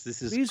can, yes.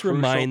 Please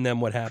remind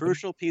them what happened.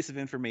 Crucial piece of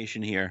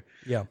information here.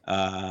 Yeah.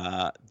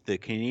 The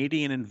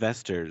Canadian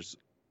investors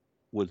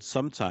would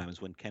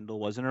sometimes, when Kendall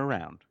wasn't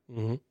around,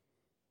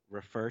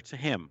 refer to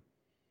him.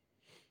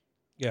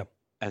 Yeah.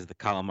 As the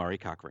calamari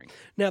cock ring.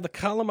 Now, the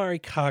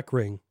calamari cock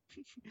ring.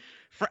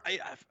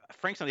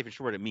 Frank's not even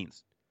sure what it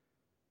means.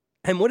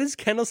 And what does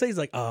Kendall say? He's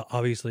like,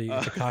 obviously,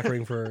 it's a cock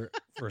ring for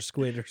a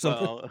squid or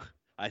something. Well,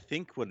 I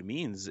think what it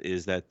means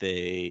is that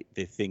they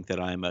think that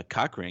I'm a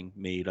cock ring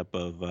made up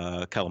of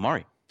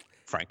calamari,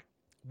 Frank.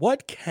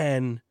 What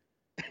can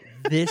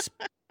this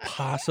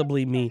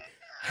possibly mean?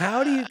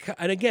 How do you...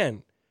 And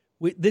again,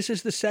 this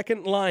is the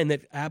second line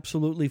that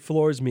absolutely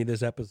floors me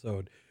this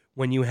episode.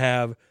 When you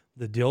have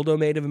the dildo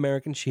made of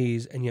American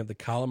cheese, and you have the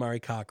calamari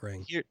cock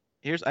ring.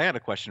 I got a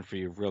question for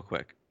you real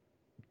quick.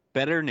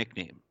 Better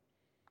nickname,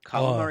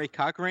 calamari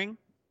cock ring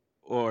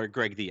or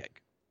Greg the Egg?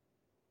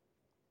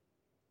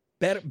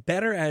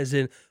 Better as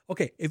in,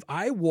 okay, if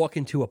I walk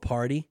into a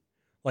party,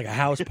 like a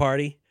house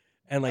party,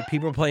 and like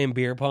people are playing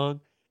beer pong,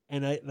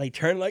 and they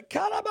turn like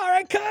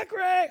calamari cock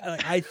ring,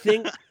 I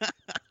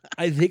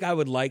think I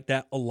would like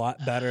that a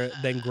lot better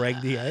than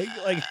Greg the Egg.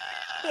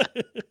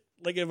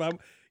 Like if I'm,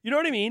 you know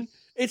what I mean?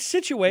 It's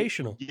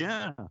situational.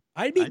 Yeah.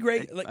 I'd be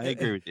great. I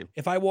agree with you.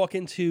 If I walk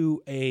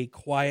into a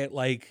quiet,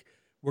 like,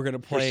 we're going to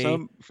play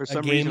for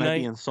some reason, I'd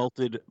be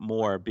insulted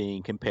more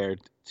being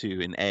compared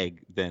to an egg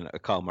than a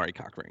calamari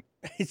cock ring.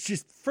 It's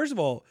just, first of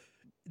all,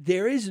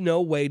 there is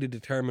no way to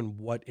determine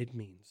what it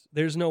means.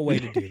 There's no way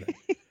to do that.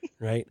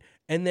 Right.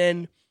 And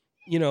then,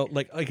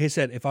 like I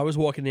said, if I was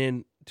walking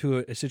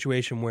into a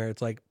situation where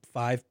it's like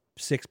 5-6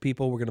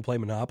 people were going to play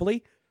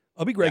Monopoly,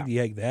 I'll be Greg the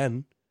Egg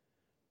then.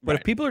 But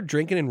if people are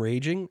drinking and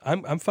raging,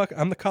 I'm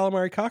the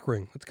calamari cock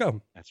ring. Let's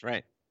go. That's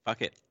right.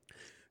 Fuck it.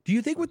 Do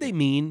you think what they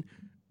mean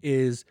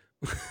is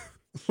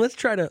let's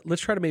try to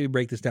maybe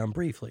break this down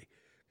briefly.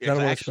 Yeah,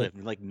 I actually have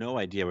like no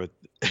idea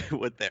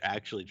what they're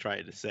actually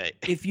trying to say.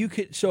 If you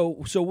could, so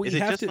we is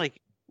it have just to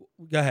like.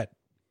 Go ahead.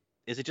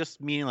 Is it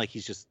just meaning like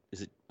he's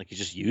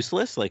just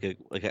useless? Like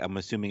I'm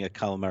assuming a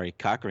calamari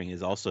cock ring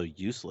is also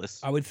useless.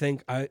 I would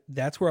think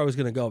that's where I was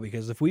going to go,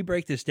 because if we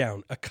break this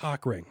down, a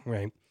cock ring,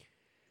 right?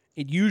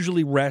 It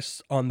usually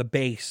rests on the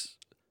base,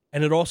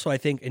 and it also, I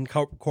think,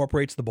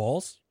 incorporates the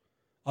balls.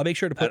 I'll make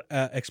sure to put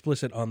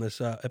explicit on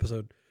this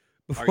episode.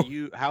 Are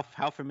you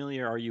how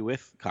familiar are you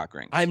with cock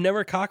rings? I've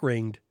never cock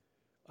ringed.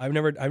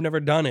 I've never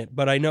done it,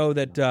 but I know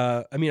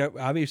that. I mean,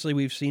 obviously,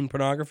 we've seen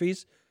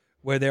pornographies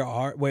where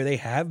they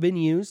have been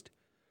used,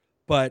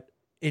 but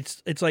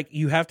it's like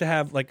you have to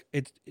have like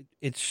it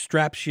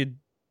straps you.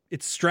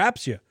 It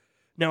straps you.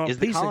 Now, is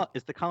the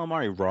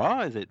calamari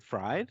raw? Is it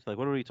fried? Like,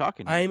 what are we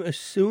talking about? I'm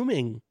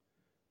assuming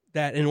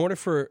that in order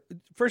for,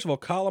 first of all,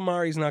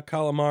 calamari is not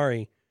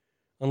calamari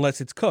unless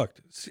it's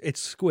cooked.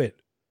 It's squid,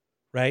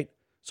 right?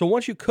 So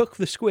once you cook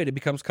the squid, it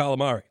becomes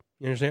calamari.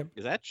 You understand?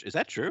 Is that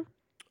true?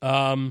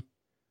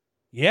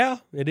 Yeah,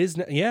 it is.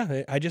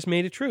 Yeah, I just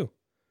made it true.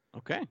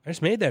 Okay, I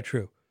just made that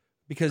true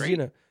because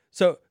Great.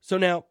 So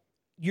now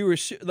you were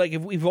like,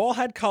 if we've all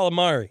had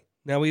calamari.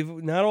 Now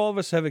not all of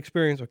us have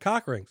experience with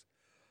cock rings,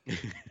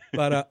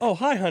 but oh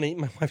hi honey,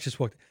 my wife just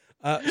walked.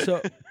 Now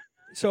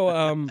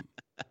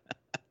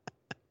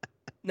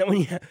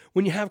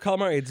when you have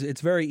calamari,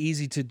 it's very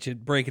easy to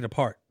break it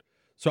apart.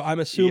 So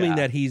I'm assuming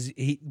that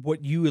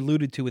what you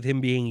alluded to with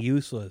him being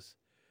useless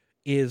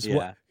is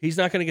what he's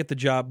not going to get the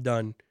job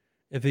done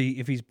if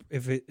the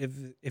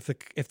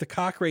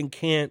cock ring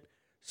can't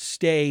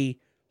stay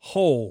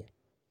whole.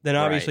 Then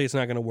obviously it's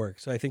not going to work.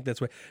 So I think that's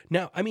why.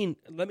 Now, I mean,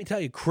 let me tell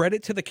you,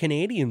 credit to the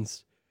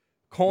Canadians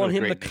calling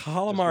him the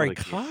calamari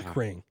cock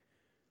ring.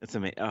 That's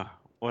amazing. Oh,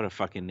 what a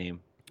fucking name!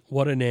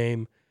 What a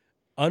name!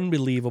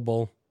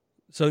 Unbelievable.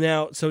 So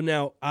now,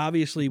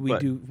 obviously,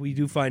 we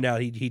do find out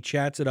he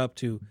chats it up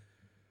to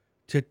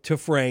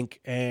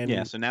Frank,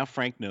 and so now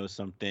Frank knows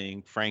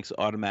something. Frank's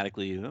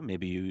automatically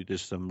maybe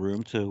there's some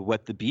room to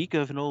wet the beak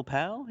of an old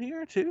pal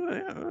here too.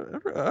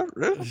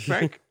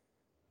 Frank,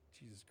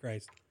 Jesus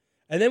Christ!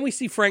 And then we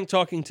see Frank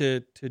talking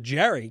to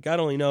Jerry. God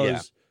only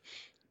knows.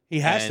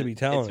 He has to be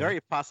telling. It's very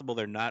possible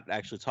they're not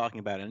actually talking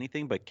about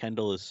anything, but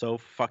Kendall is so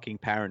fucking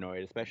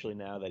paranoid, especially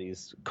now that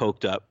he's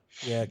coked up.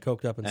 Yeah,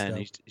 coked up and stuff. And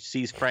he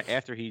sees Frank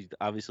after he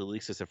obviously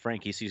leaks this to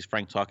Frank. He sees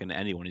Frank talking to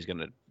anyone. He's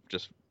gonna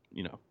just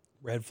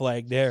red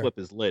flag there. Flip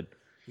his lid.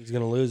 He's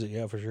gonna lose it,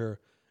 yeah, for sure.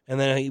 And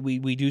then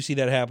we do see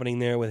that happening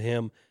there with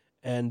him.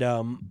 And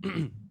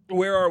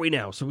where are we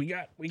now? So we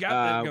got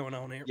that going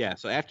on here. Yeah.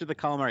 So after the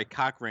calamari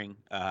cock ring,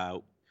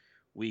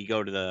 we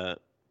go to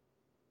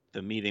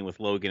the meeting with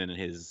Logan and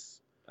his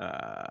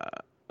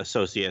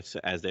associates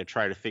as they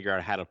try to figure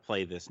out how to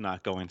play this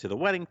not going to the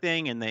wedding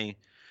thing, and they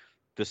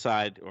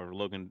decide, or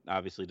Logan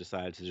obviously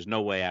decides, there's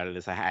no way out of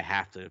this. I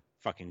have to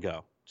fucking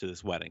go to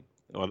this wedding.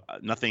 Or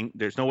nothing.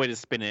 There's no way to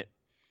spin it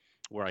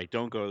where I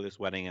don't go to this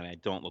wedding and I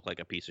don't look like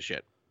a piece of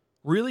shit.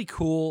 Really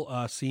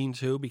cool scene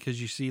too,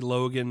 because you see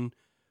Logan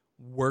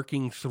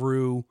working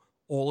through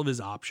all of his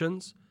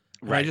options.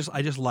 Right.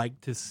 I just like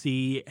to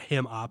see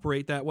him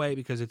operate that way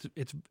because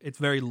it's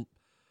very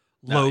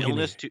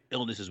Logan.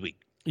 Illness is weak.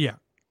 Yeah.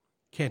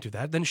 Can't do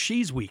that. Then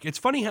she's weak. It's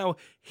funny how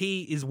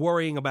he is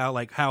worrying about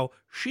like how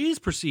she's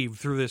perceived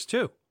through this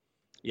too.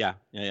 Yeah.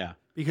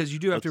 Because you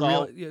do have to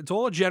realize it's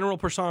all a general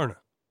persona.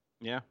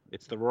 Yeah.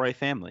 It's the Roy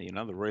family.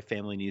 The Roy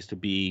family needs to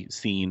be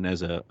seen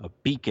as a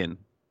beacon.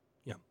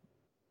 Yeah.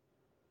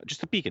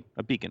 Just a beacon.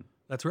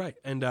 That's right.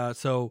 And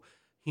so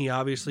he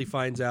obviously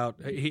finds out,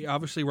 he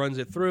obviously runs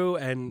it through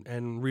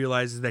and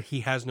realizes that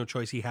he has no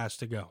choice. He has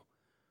to go.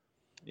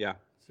 Yeah.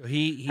 So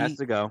he has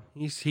to go.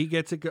 He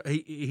gets it.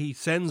 He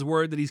sends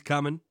word that he's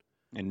coming,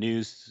 and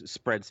news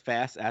spreads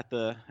fast at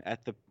the.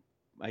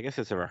 I guess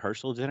it's a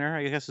rehearsal dinner.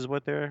 I guess is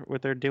what they're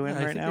doing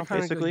right now. They're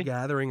basically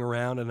gathering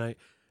around, and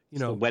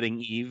the wedding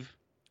eve.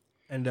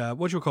 And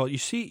what you call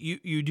it?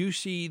 You do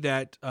see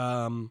that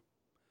Tom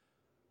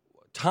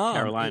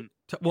Caroline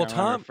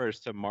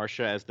refers to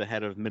Marcia as the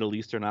head of Middle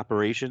Eastern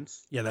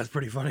operations. Yeah, that's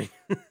pretty funny.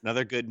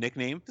 Another good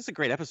nickname. This is a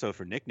great episode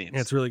for nicknames.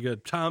 Yeah, it's really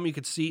good. Tom, you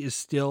could see, is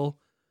still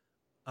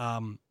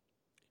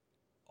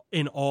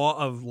in awe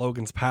of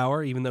Logan's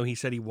power, even though he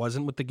said he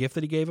wasn't with the gift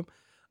that he gave him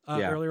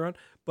earlier on.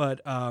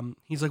 But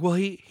he's like, well,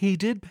 he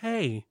did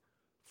pay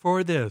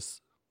for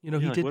this. He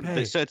did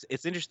pay. So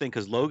it's interesting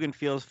because Logan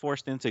feels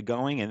forced into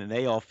going, and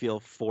they all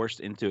feel forced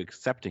into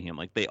accepting him.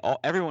 Like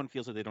everyone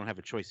feels that they don't have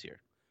a choice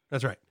here.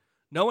 That's right.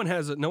 No one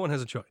has a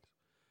choice,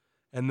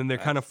 and then they're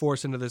kind of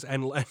forced into this.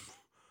 And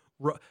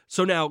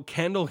so now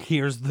Kendall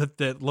hears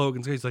that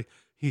Logan's. He's like,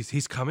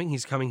 he's coming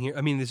here.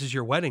 I mean, this is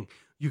your wedding.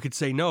 You could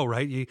say no,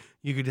 right?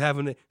 You could have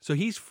him. So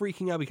he's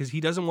freaking out because he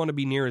doesn't want to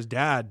be near his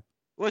dad.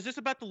 Well, is this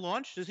about the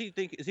launch? Is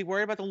he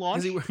worried about the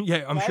launch?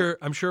 Yeah,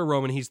 I'm sure,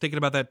 Roman. He's thinking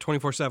about that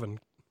 24/7.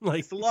 Like,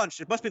 it's the launch.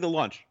 It must be the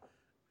launch.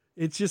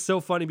 It's just so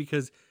funny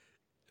because,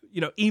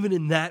 even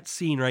in that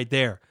scene right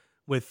there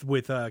with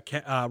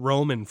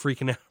Roman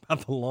freaking out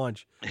about the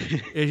launch,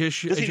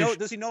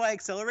 does he know I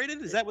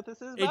accelerated? Is that what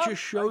this is about? It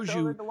just shows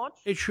you.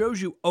 It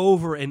shows you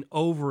over and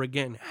over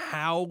again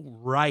how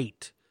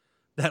right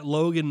that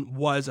Logan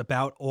was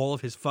about all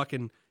of his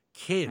fucking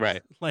kids.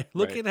 Right. Like,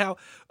 look at how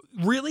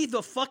really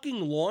the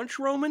fucking launch,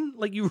 Roman.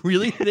 Like, you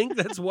really think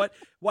that's why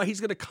he's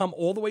going to come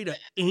all the way to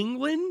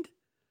England?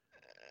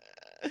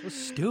 So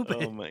stupid.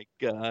 Oh my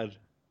god.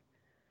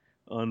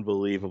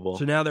 Unbelievable.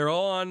 So now they're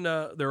all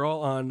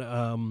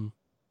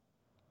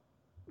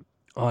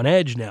on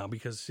edge now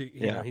because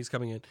he's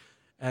coming in,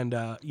 and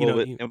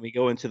and we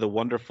go into the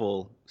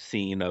wonderful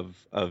scene of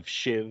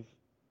Shiv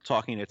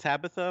talking to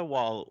Tabitha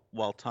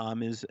while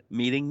Tom is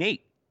meeting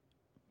Nate.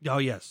 Oh,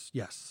 yes.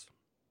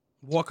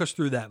 Walk us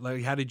through that.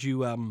 Like, how did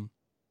you?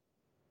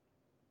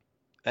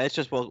 It's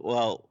just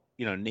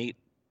Nate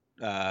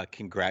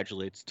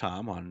congratulates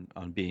Tom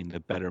on being the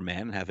better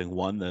man, having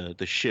won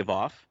the shiv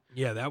off.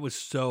 Yeah, that was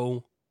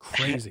so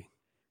crazy.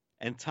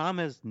 And Tom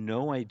has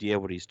no idea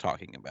what he's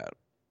talking about.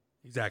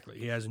 Exactly,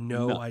 he has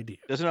no idea.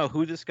 Doesn't know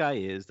who this guy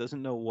is.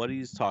 Doesn't know what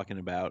he's talking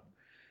about.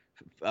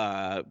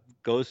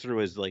 Goes through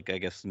his I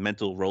guess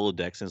mental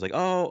Rolodex and is like,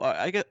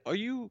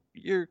 oh,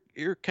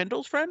 you're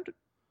Kendall's friend?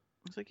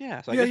 It's like,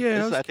 yeah. So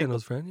I was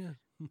Kendall's friend. Yeah.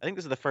 I think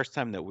this is the first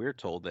time that we're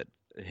told that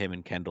him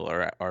and Kendall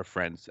are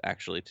friends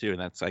actually too, and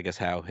that's I guess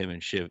how him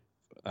and Shiv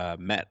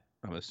met.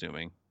 I'm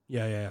assuming.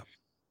 Yeah.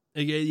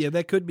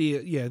 That could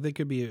be. There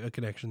could be a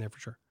connection there for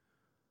sure.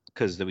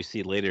 Because we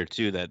see later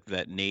too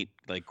that Nate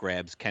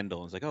grabs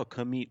Kendall and is like, oh,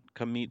 come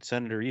meet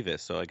Senator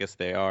Evis. So I guess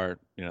they are,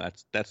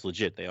 that's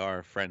legit. They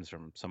are friends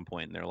from some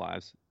point in their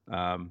lives.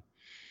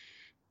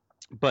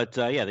 But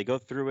they go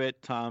through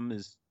it. Tom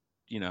is,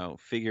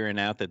 figuring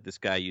out that this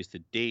guy used to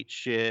date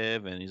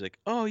Shiv, and he's like,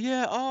 oh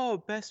yeah, oh,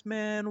 best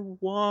man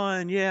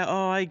won, yeah,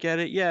 oh, I get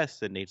it,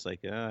 yes. And Nate's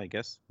like, I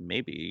guess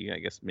maybe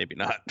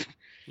not.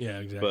 Yeah,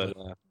 exactly.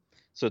 But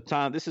so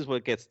Tom, this is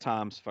what gets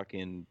Tom's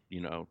fucking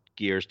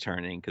gears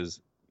turning,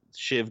 because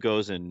Shiv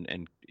goes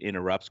and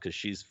interrupts because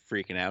she's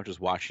freaking out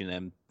just watching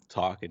them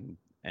talk,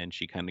 and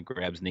she kind of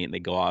grabs Nate and they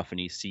go off, and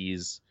he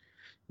sees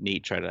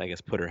Nate try to, I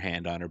guess, put her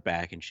hand on her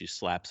back, and she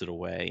slaps it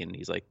away, and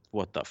he's like,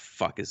 what the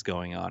fuck is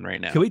going on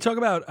right now? Can we talk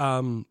about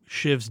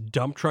Shiv's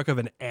dump truck of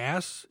an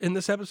ass in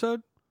this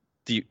episode?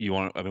 Do you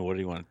want, what do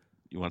you want?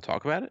 You want to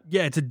talk about it?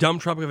 Yeah, it's a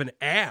dump truck of an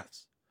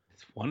ass.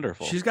 It's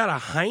wonderful. She's got a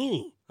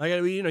hiney.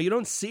 You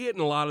don't see it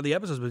in a lot of the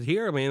episodes, but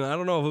here, I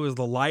don't know if it was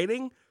the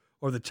lighting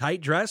or the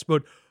tight dress,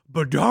 but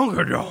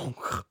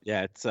badongadonk.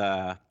 Yeah,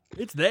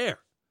 it's there.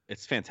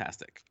 It's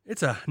fantastic.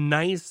 It's a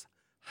nice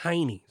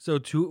hiney. So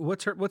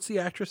what's the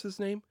actress's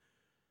name?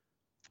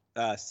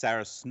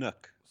 Sarah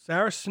Snook.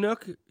 Sarah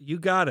Snook, you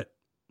got it.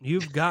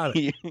 You've got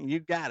it. You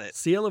got it.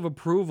 Seal of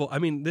approval.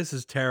 This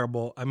is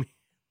terrible. I'm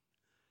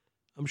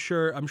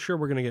sure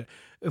we're gonna get.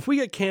 If we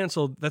get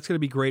canceled, that's gonna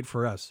be great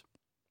for us.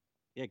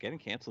 Yeah, getting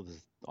canceled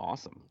is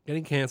awesome.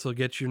 Getting canceled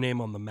gets your name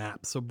on the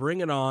map. So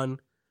bring it on,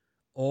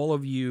 all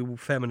of you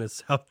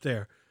feminists out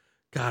there.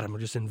 God, I'm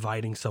just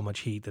inviting so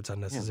much heat that's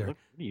unnecessary. Yeah,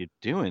 what are you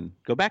doing?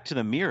 Go back to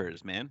the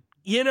mirrors, man.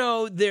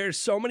 There's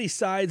so many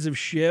sides of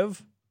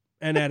Shiv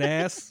and that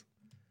ass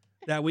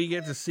that we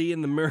get to see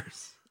in the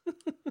mirrors.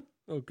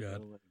 Oh,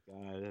 God. Oh,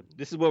 my God.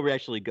 This is where we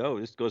actually go.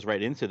 This goes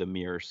right into the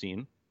mirror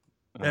scene.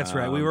 That's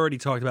right. We've already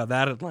talked about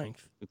that at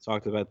length. We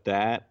talked about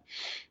that.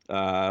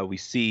 We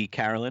see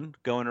Carolyn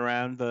going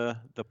around the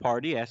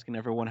party, asking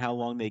everyone how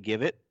long they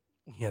give it.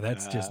 Yeah,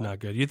 that's just not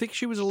good. You think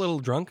she was a little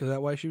drunk? Is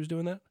that why she was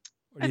doing that?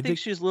 I think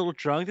she's a little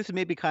drunk. This is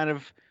maybe kind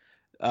of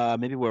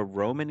maybe where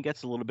Roman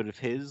gets a little bit of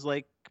his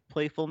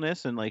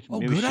playfulness and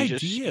maybe good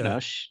idea.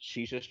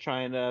 She's just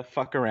trying to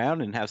fuck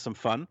around and have some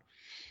fun.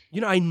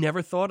 I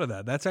never thought of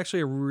that. That's actually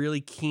a really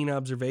keen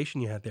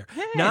observation you had there.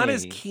 Hey. Not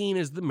as keen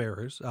as the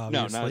mirrors,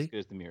 obviously. No, not as good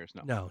as the mirrors.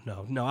 No,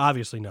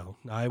 obviously no.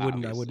 I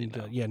wouldn't.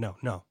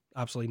 No,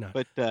 absolutely not.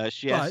 But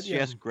she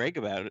asked Greg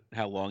about it,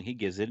 how long he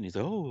gives it, and he's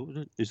like,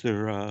 "Oh, is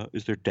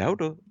there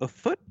doubt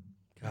afoot?"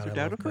 God,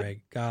 I love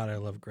Greg. God, I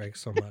love Greg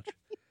so much.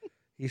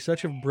 He's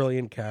such a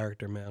brilliant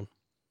character, man.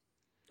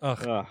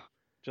 Ugh,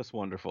 just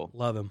wonderful.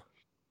 Love him.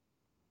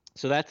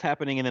 So that's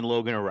happening, and then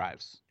Logan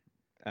arrives,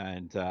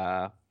 and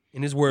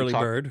in his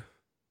whirlybird.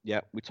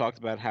 Yeah, we talked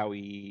about how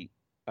he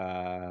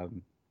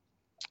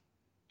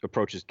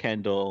approaches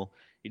Kendall.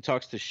 He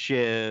talks to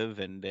Shiv,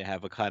 and they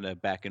have a kind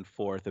of back and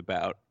forth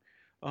about,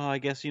 oh, I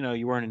guess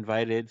you weren't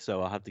invited,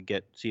 so I'll have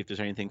to see if there's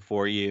anything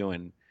for you.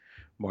 And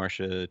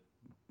Marcia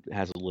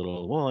has a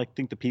little, well, I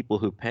think the people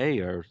who pay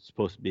are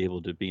supposed to be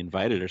able to be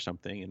invited or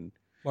something. And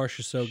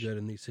Marcia's so good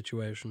in these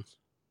situations.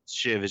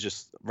 Shiv is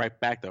just right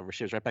back, though.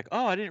 Shiv's right back.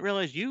 Oh, I didn't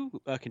realize you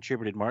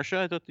contributed, Marcia.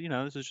 I thought,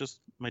 this is just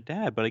my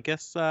dad. But I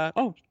guess,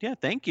 oh, yeah,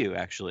 thank you,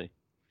 actually.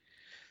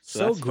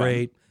 So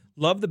great. Fun.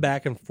 Love the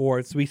back and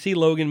forths. We see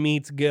Logan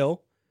meets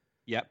Gil.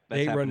 Yep,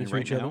 that's happening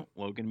right now.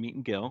 Logan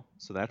meeting Gil,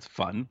 so that's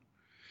fun.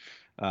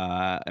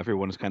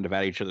 Everyone is kind of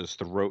at each other's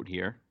throat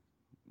here.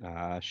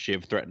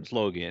 Shiv threatens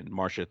Logan.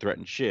 Marcia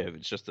threatens Shiv.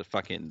 It's just a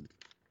fucking.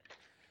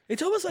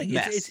 It's almost like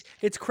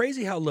it's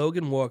crazy how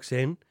Logan walks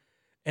in,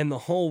 and the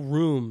whole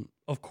room,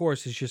 of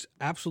course, is just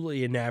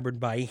absolutely enamored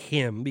by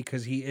him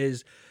because he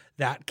is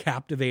that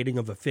captivating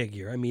of a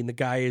figure. The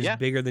guy is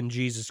bigger than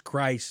Jesus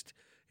Christ,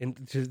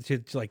 and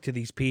to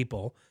these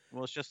people.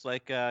 Well, it's just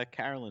like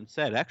Carolyn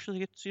said.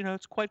 Actually,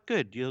 it's quite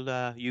good.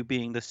 You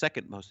being the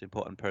second most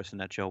important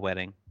person at your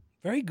wedding.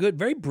 Very good,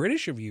 very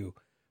British of you,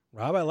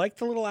 Rob. I like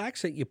the little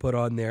accent you put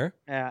on there.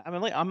 Yeah,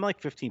 I'm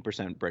like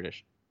 15%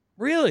 British.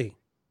 Really?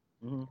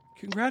 Mm-hmm.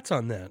 Congrats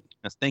on that.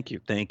 Yes, thank you.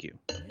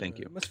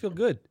 It must feel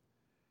good.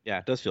 Yeah,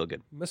 it does feel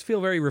good. It must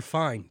feel very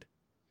refined.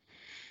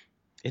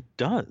 It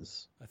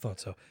does. I thought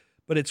so.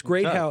 But it's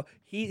great how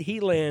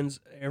he lands.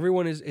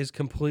 Everyone is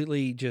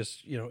completely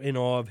just in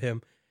awe of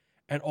him.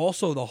 And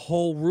also the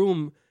whole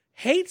room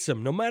hates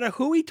him, no matter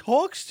who he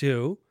talks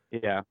to.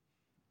 Yeah.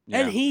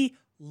 And he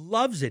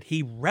loves it.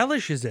 He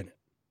relishes in it.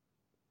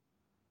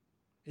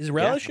 Is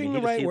relishing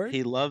the right word?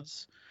 He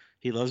loves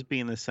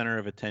being the center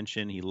of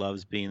attention. He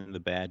loves being the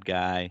bad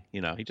guy.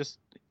 You know, he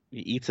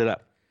eats it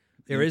up.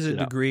 There is a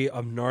degree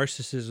of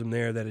narcissism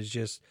there that is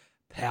just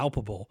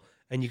palpable,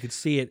 and you can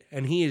see it.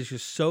 And he is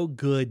just so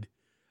good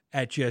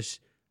at just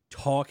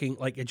talking,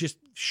 like just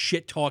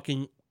shit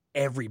talking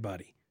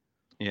everybody.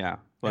 Yeah,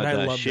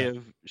 but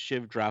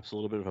Shiv drops a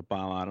little bit of a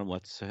bomb on him.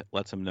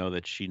 Lets him know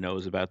that she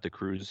knows about the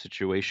cruise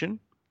situation,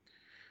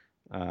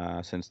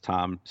 since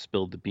Tom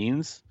spilled the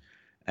beans,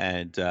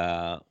 and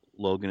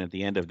Logan at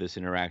the end of this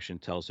interaction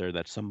tells her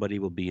that somebody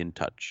will be in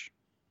touch,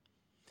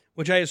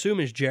 which I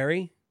assume is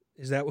Jerry.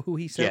 Is that who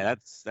he said? Yeah,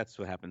 that's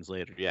what happens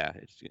later. Yeah,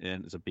 it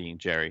ends up being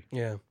Jerry.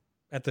 Yeah,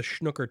 at the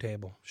snooker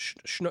table.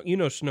 You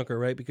know snooker,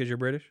 right? Because you're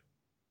British.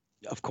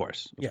 Of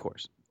course, of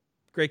course.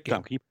 Great game.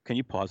 Tom, can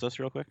you pause us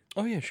real quick?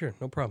 Oh yeah, sure,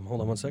 no problem.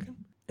 Hold on 1 second,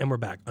 and we're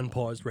back,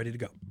 unpaused, ready to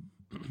go.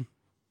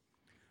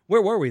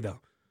 Where were we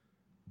though?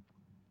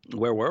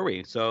 Where were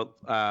we? So,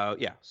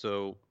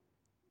 so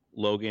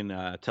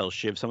Logan tells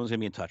Shiv someone's gonna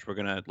be in touch.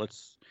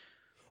 Let's.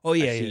 Oh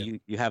yeah,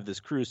 You have this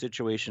cruise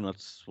situation.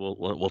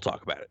 We'll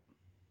talk about it.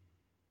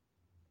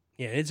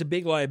 Yeah, it's a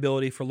big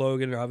liability for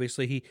Logan.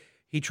 Obviously,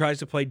 he tries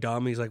to play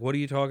dumb. He's like, "What are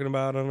you talking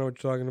about? I don't know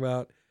what you're talking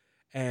about."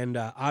 And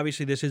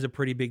obviously, this is a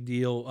pretty big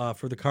deal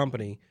for the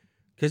company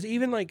because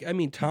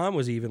even Tom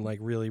was even like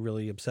really,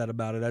 really upset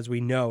about it. As we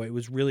know, it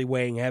was really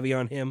weighing heavy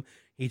on him.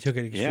 He took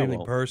it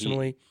extremely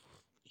personally.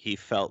 He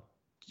felt,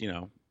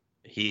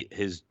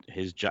 his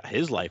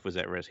life was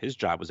at risk. His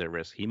job was at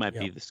risk. He might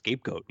be the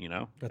scapegoat.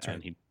 That's right.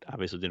 And he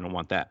obviously didn't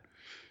want that.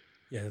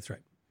 Yeah, that's right.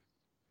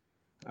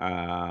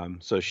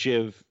 So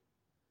Shiv.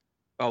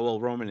 Oh,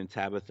 well, Roman and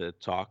Tabitha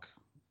talk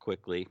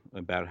quickly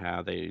about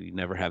how they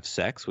never have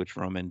sex, which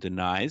Roman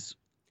denies.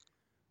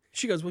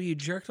 She goes, well, you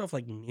jerked off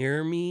like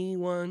near me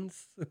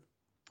once.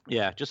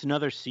 Yeah, just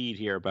another seed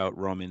here about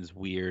Roman's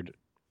weird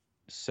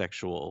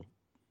sexual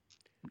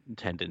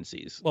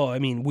tendencies. Well, I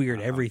mean,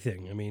 weird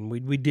everything. I mean,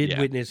 we did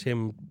witness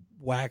him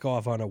whack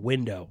off on a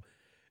window.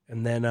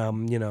 And then,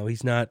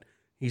 he's not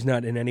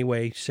in any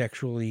way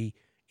sexually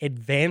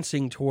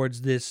advancing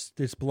towards this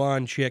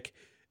blonde chick.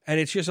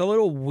 And it's just a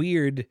little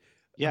weird.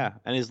 Yeah,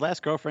 and his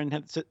last girlfriend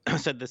had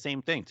said the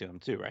same thing to him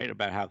too, right?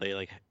 About how they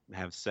like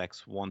have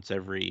sex once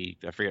every,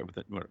 I forget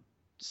what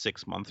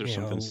 6 months or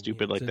something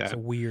stupid like that. It's a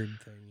weird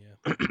thing,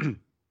 yeah.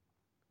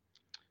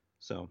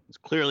 So there's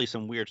clearly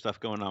some weird stuff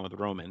going on with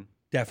Roman.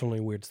 Definitely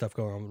weird stuff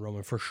going on with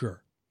Roman for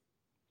sure.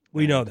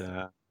 We know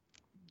that.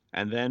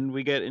 And then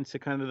we get into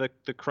kind of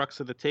the crux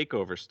of the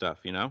takeover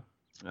stuff,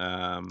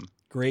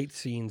 Great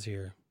scenes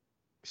here.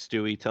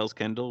 Stewie tells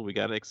Kendall, we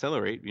got to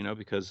accelerate,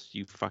 because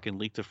you fucking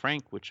leaked to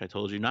Frank, which I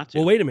told you not to.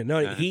 Well, wait a minute.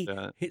 No,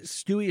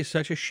 Stewie is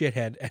such a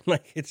shithead. And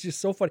it's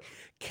just so funny.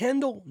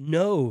 Kendall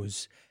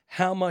knows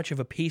how much of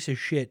a piece of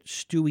shit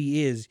Stewie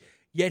is,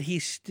 yet he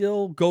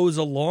still goes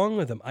along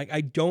with him.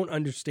 I don't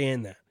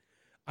understand that.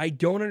 I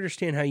don't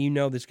understand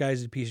how this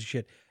guy's a piece of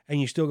shit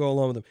and you still go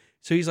along with him.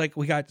 So he's like,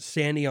 we got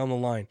Sandy on the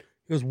line.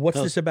 He goes, what's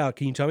this about?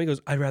 Can you tell me? He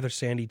goes, I'd rather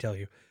Sandy tell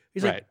you.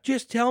 He's like,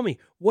 just tell me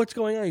what's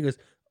going on. He goes,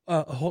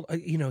 hold,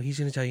 he's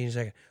going to tell you in a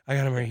second. I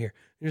got him right here.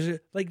 And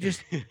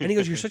he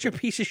goes, you're such a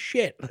piece of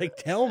shit. Like,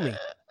 tell me.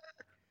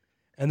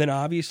 And then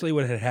obviously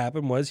what had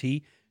happened was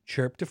he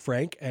chirped to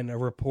Frank and a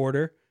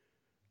reporter.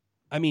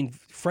 I mean,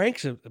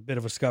 Frank's a bit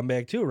of a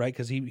scumbag too, right?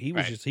 Because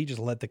he just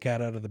let the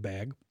cat out of the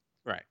bag.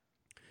 Right.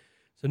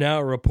 So now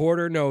a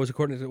reporter knows,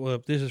 according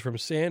to, this is from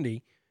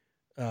Sandy,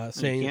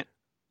 saying, you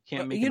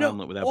can't make an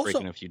omelet without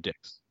breaking a few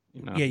dicks.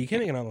 Yeah, you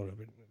can't make an omelet.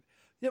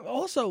 Yeah,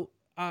 also,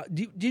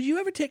 did you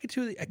ever take it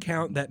to the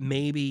account that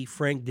maybe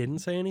Frank didn't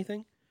say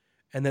anything,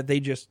 and that they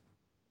just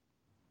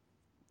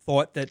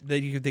thought that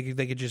they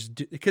could just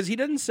do, because he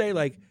doesn't say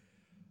like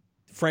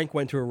Frank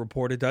went to a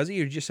reporter, does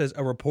he? Or just says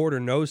a reporter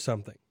knows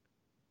something.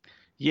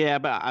 Yeah,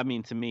 but I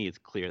mean, to me, it's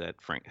clear that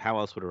Frank. How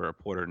else would a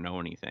reporter know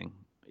anything,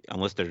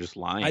 unless they're just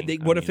lying? I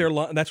think. If they're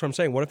lying? That's what I'm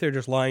saying. What if they're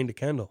just lying to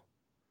Kendall?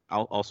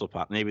 Also,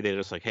 maybe they're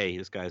just like, hey,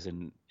 this guy's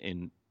in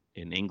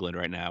England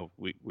right now.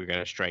 We got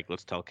to strike.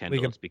 Let's tell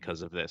Kendall it's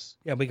because of this.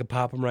 Yeah, we could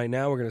pop them right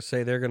now. We're gonna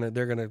say they're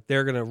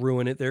gonna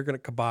ruin it. They're gonna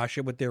kibosh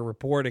it with their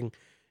reporting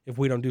if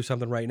we don't do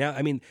something right now.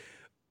 I mean,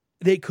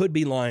 they could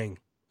be lying.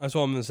 That's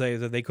all I'm gonna say,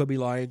 is that they could be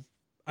lying.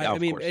 I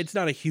mean, it's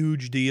not a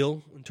huge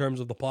deal in terms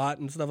of the plot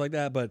and stuff like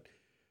that, but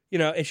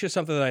it's just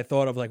something that I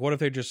thought of. Like, what if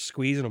they're just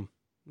squeezing him?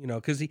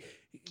 Because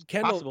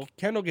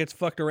Kendall gets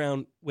fucked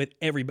around with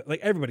everybody. Like,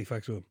 everybody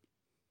fucks with him.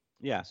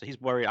 Yeah, so he's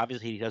worried.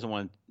 Obviously, he doesn't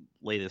want to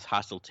lay this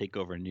hostile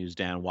takeover news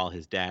down while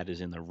his dad is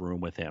in the room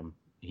with him.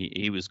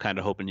 He was kind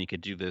of hoping he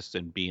could do this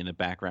and be in the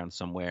background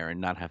somewhere and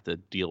not have to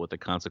deal with the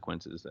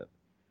consequences.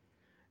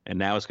 And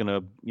now it's going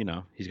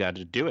to, he's got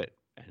to do it.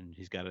 And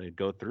he's got to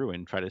go through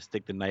and try to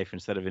stick the knife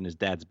instead of in his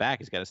dad's back.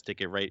 He's got to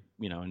stick it right,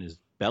 in his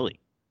belly.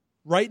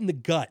 Right in the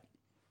gut.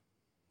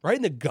 Right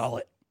in the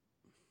gullet.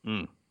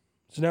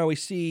 So now we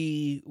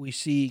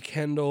see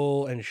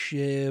Kendall and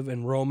Shiv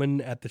and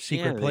Roman at the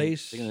secret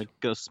place. They're gonna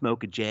go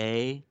smoke a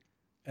J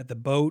at the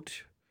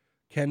boat.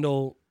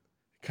 Kendall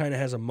kind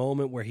of has a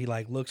moment where he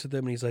like looks at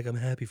them and he's like, "I'm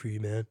happy for you,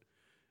 man.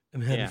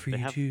 I'm happy for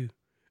you too."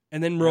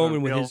 And then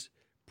Roman with his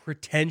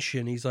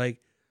pretension, he's like,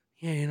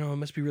 "Yeah, you know, it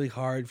must be really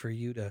hard for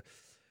you to,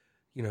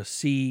 you know,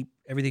 see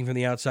everything from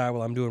the outside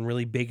while I'm doing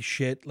really big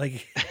shit."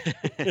 Like,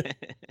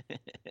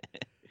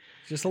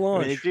 just a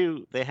launch. I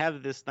mean, they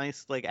have this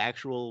nice, like,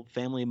 actual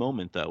family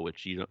moment, though,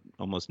 which you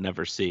almost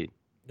never see.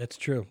 That's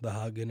true. The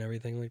hug and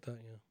everything like that,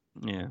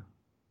 yeah.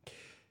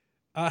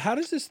 How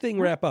does this thing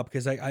wrap up?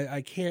 Because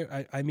I can't,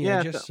 I mean,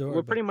 I just saw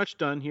we're pretty much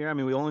done here. I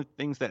mean, the only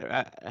things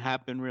that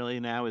happen really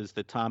now is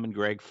the Tom and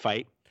Greg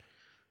fight.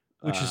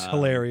 Which is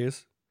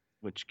hilarious.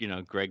 Which, you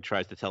know, Greg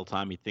tries to tell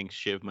Tom he thinks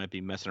Shiv might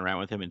be messing around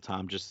with him, and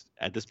Tom just,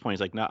 at this point,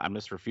 he's like, "No, I'm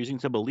just refusing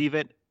to believe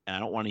it, and I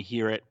don't want to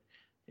hear it.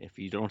 If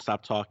you don't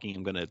stop talking,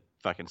 I'm going to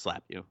fucking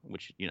slap you,"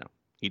 which, you know,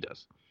 he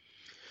does.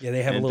 Yeah,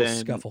 they have a little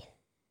scuffle.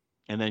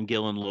 And then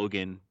Gil and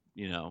Logan,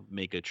 you know,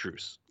 make a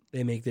truce.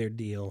 They make their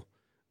deal,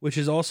 which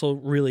is also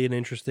really an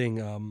interesting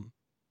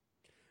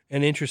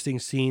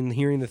scene.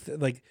 Hearing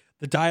the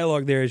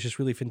dialogue there is just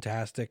really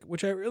fantastic,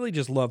 which I really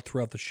just love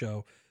throughout the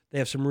show. They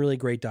have some really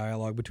great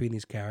dialogue between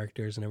these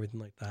characters and everything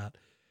like that.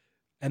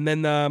 And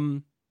then I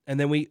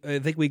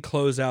think we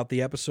close out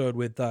the episode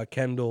with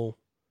Kendall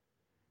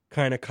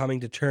kind of coming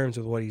to terms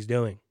with what he's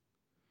doing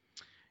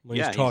when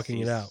he's talking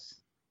it out.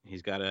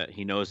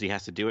 He knows he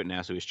has to do it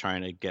now, so he's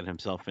trying to get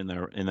himself in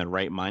the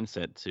right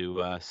mindset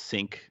to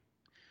sink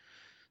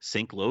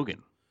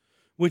Logan,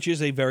 which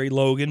is a very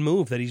Logan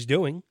move that he's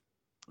doing.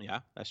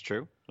 Yeah, that's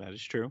true. That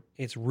is true.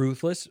 It's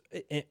ruthless.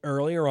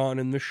 Earlier on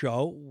in the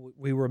show,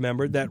 we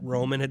remembered that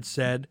Roman had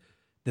said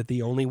that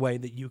the only way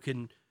that you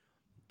can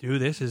do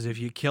this is if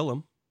you kill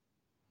him,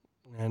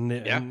 and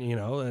you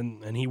know,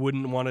 and he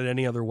wouldn't want it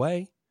any other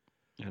way.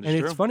 And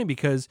it's funny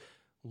because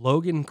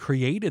Logan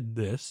created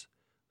this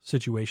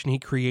situation. He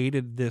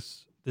created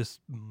this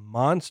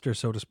monster,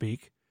 so to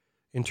speak,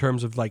 in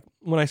terms of, like,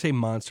 when I say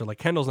monster, like,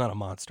 Kendall's not a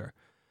monster,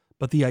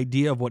 but the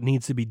idea of what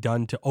needs to be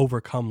done to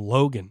overcome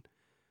Logan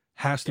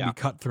has to be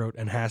cutthroat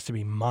and has to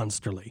be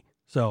monsterly.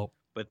 So,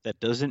 but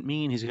that doesn't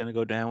mean he's going to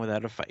go down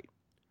without a fight.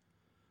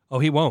 Oh,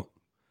 he won't.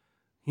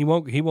 He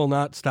won't. He will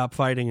not stop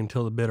fighting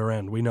until the bitter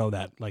end. We know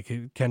that. Like,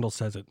 Kendall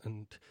says it,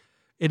 and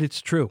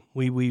it's true.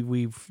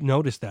 We've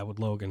noticed that with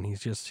Logan.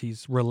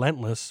 He's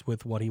relentless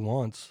with what he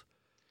wants,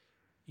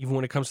 even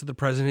when it comes to the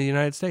president of the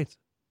United States.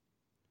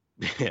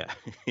 Yeah.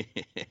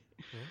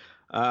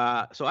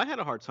 So I had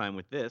a hard time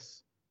with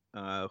this.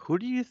 Who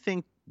do you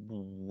think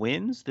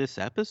wins this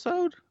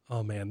episode?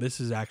 Oh man, this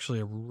is actually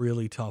a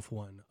really tough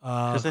one.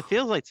 Because it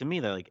feels like to me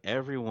that, like,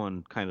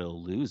 everyone kind of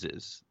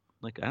loses.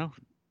 Like, I don't.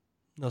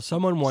 No,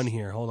 someone won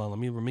here. Hold on, let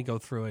me go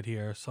through it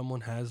here. Someone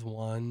has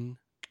won.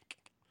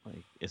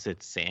 Like, is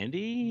it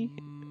Sandy?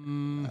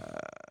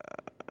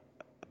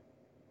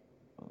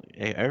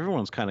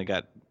 Everyone's kind of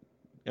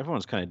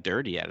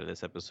dirty out of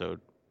this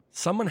episode.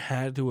 Someone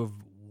had to have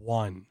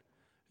won.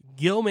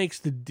 Gil makes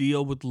the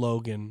deal with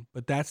Logan,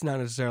 but that's not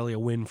necessarily a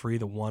win for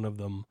either one of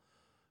them.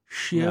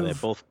 Shiv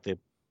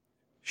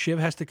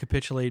has to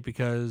capitulate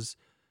because,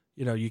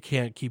 you know, you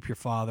can't keep your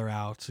father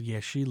out. So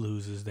yeah, she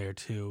loses there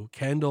too.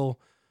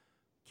 Kendall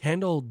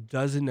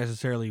doesn't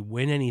necessarily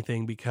win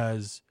anything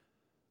because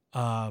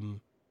he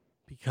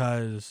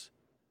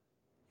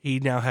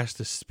now has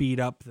to speed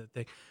up the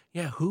thing.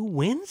 Yeah, who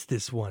wins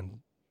this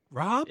one?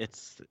 Rob?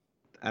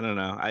 I don't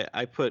know.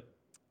 I put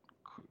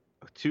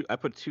two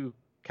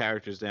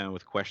characters down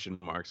with question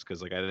marks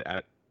because, like,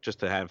 I just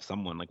to have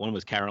someone, like, one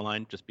was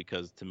Caroline, just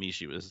because to me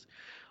she was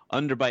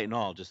underbite and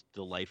all just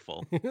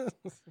delightful.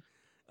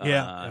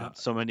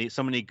 So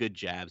many good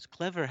jabs.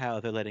 Clever how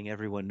they're letting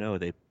everyone know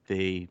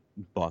they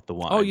bought the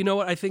wine. Oh, you know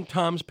what? I think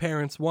Tom's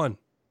parents won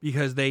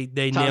because they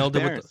nailed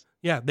it.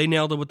 They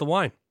nailed it with the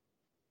wine.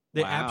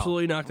 They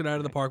absolutely knocked it out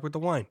of the park with the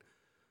wine.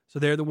 So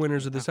they're the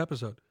winners of this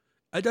episode.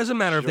 It doesn't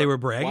matter if they were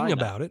bragging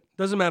about it.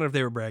 Doesn't matter if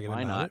they were bragging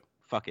about it.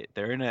 Fuck it.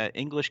 They're in an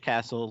English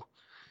castle,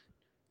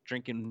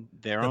 drinking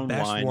their own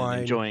wine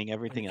and enjoying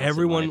everything else.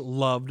 Everyone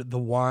loved the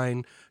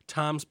wine.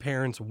 Tom's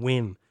parents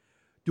win.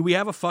 Do we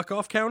have a fuck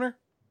off counter?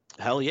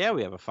 Hell yeah,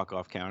 we have a fuck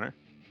off counter.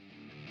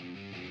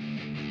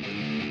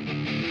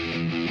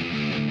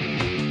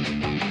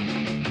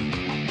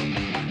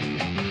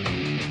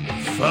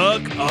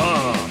 Fuck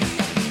off.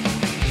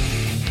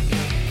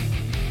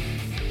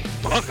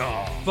 Fuck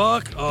off.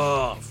 Fuck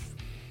off.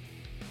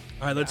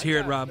 All right, let's hear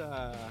it, Rob.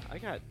 I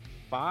got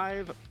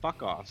 5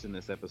 fuck offs in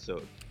this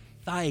episode.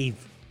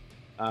 5.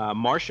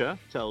 Marcia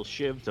tells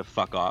Shiv to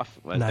fuck off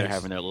as they're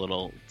having their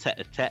little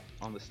tete-a-tete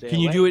on the stairs. Can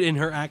you do it in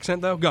her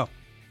accent though? Go.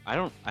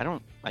 I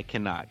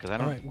cannot because I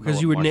don't. Right,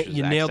 because you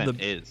nailed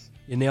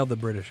You nailed the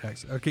British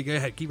accent. Okay, go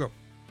ahead. Keep going.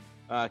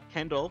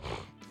 Kendall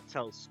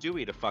tells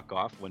Stewie to fuck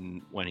off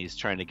when he's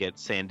trying to get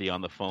Sandy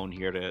on the phone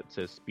here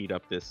to speed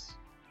up this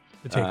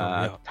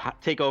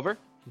takeover.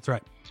 That's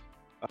right.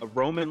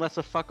 Roman lets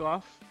a fuck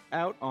off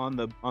out on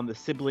the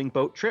sibling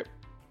boat trip.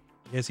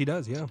 Yes, he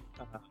does. Yeah.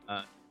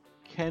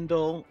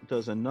 Kendall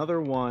does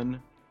another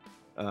one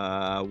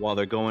while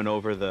they're going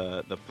over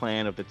the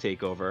plan of the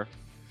takeover.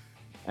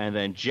 And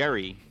then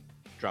Jerry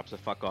drops a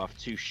fuck off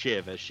to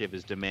Shiv as Shiv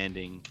is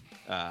demanding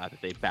that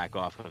they back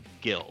off of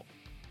Gil.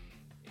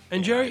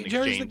 And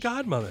Jerry's the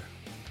godmother.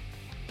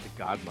 The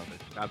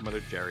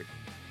godmother Jerry.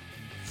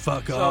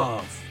 Fuck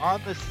off.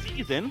 On the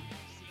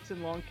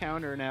season-long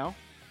counter now,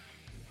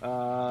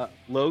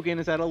 Logan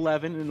is at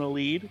 11 in the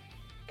lead.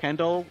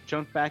 Kendall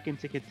jumped back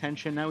into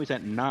contention. Now he's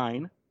at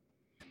 9.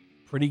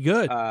 Pretty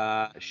good.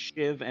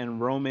 Shiv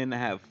and Roman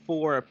have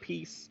 4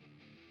 apiece.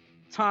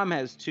 Tom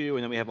has 2,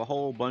 and then we have a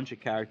whole bunch of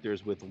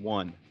characters with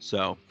 1.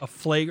 So a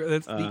flagrant.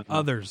 That's the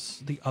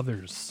others. The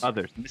others.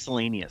 Others.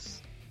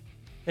 Miscellaneous.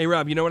 Hey,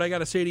 Rob, you know what I got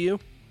to say to you?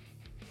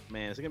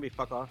 Man, is it going to be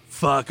fuck off?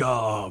 Fuck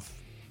off.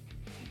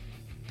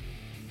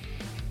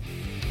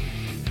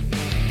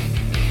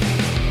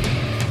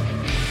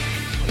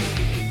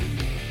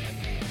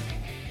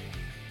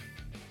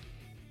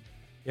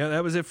 Yeah,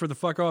 that was it for the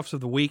fuck-offs of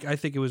the week. I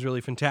think it was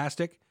really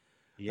fantastic.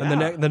 Yeah.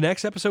 And the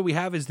next episode we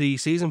have is the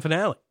season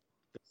finale.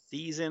 The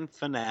season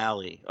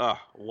finale. Oh,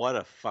 what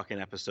a fucking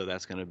episode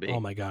that's going to be.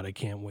 Oh, my God, I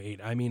can't wait.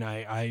 I mean,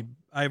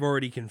 I've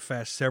already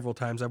confessed several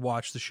times. I've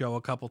watched the show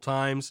a couple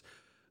times.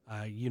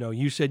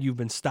 You said you've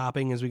been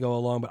stopping as we go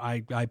along, but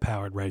I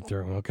powered right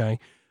through, okay?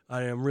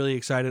 I am really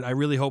excited. I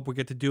really hope we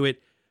get to do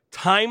it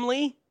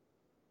timely.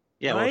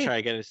 Yeah, right? We'll try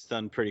to get it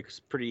done pretty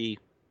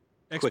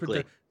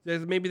quickly.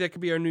 Maybe that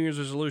could be our New Year's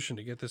resolution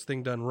to get this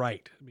thing done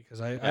right,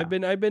 because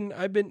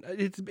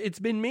it's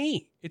been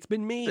me. It's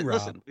been me, Rob.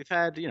 Listen, we've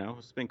had,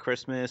 it's been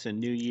Christmas and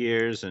New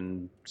Year's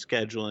and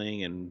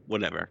scheduling and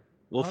whatever.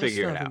 We'll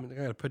figure it out. I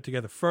got to put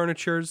together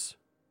furnitures.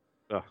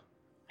 Oh,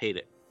 hate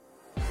it.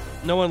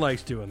 No one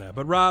likes doing that.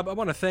 But Rob, I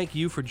want to thank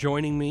you for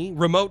joining me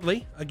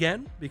remotely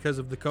again because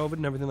of the COVID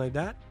and everything like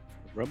that.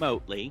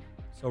 Remotely.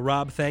 So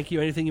Rob, thank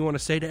you. Anything you want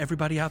to say to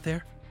everybody out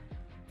there?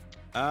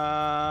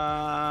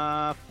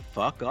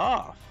 Fuck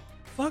off.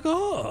 Fuck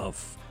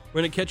off.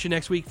 We're going to catch you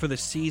next week for the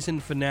season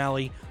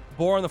finale.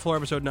 Bore on the Floor,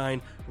 episode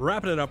 9.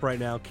 Wrapping it up right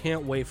now.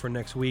 Can't wait for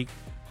next week.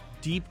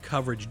 Deep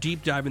coverage,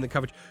 deep dive in the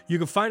coverage. You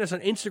can find us on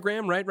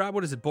Instagram, right, Rob?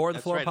 What is it? Bore on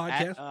the Floor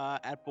Podcast?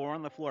 At Bore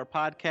on the Floor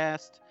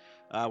Podcast.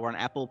 We're on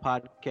Apple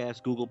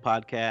Podcasts, Google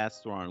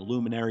Podcasts. We're on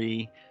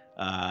Luminary.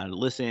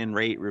 Listen,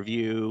 rate,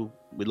 review.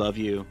 We love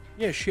you.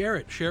 Yeah, share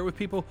it. Share it with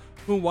people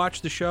who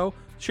watch the show.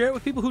 Share it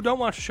with people who don't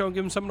watch the show and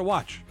give them something to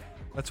watch.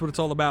 That's what it's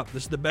all about.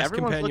 This is the best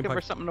companion podcast. Everyone's looking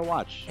for something to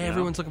watch.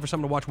 Everyone's looking for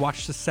something to watch.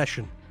 Watch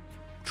Succession.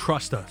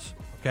 Trust us.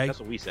 Okay? That's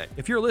what we say.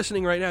 If you're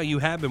listening right now, you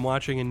have been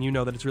watching and you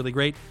know that it's really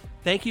great.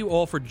 Thank you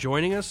all for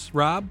joining us.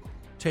 Rob,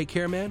 take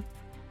care, man.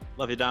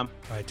 Love you, Dom.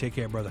 All right, take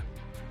care, brother.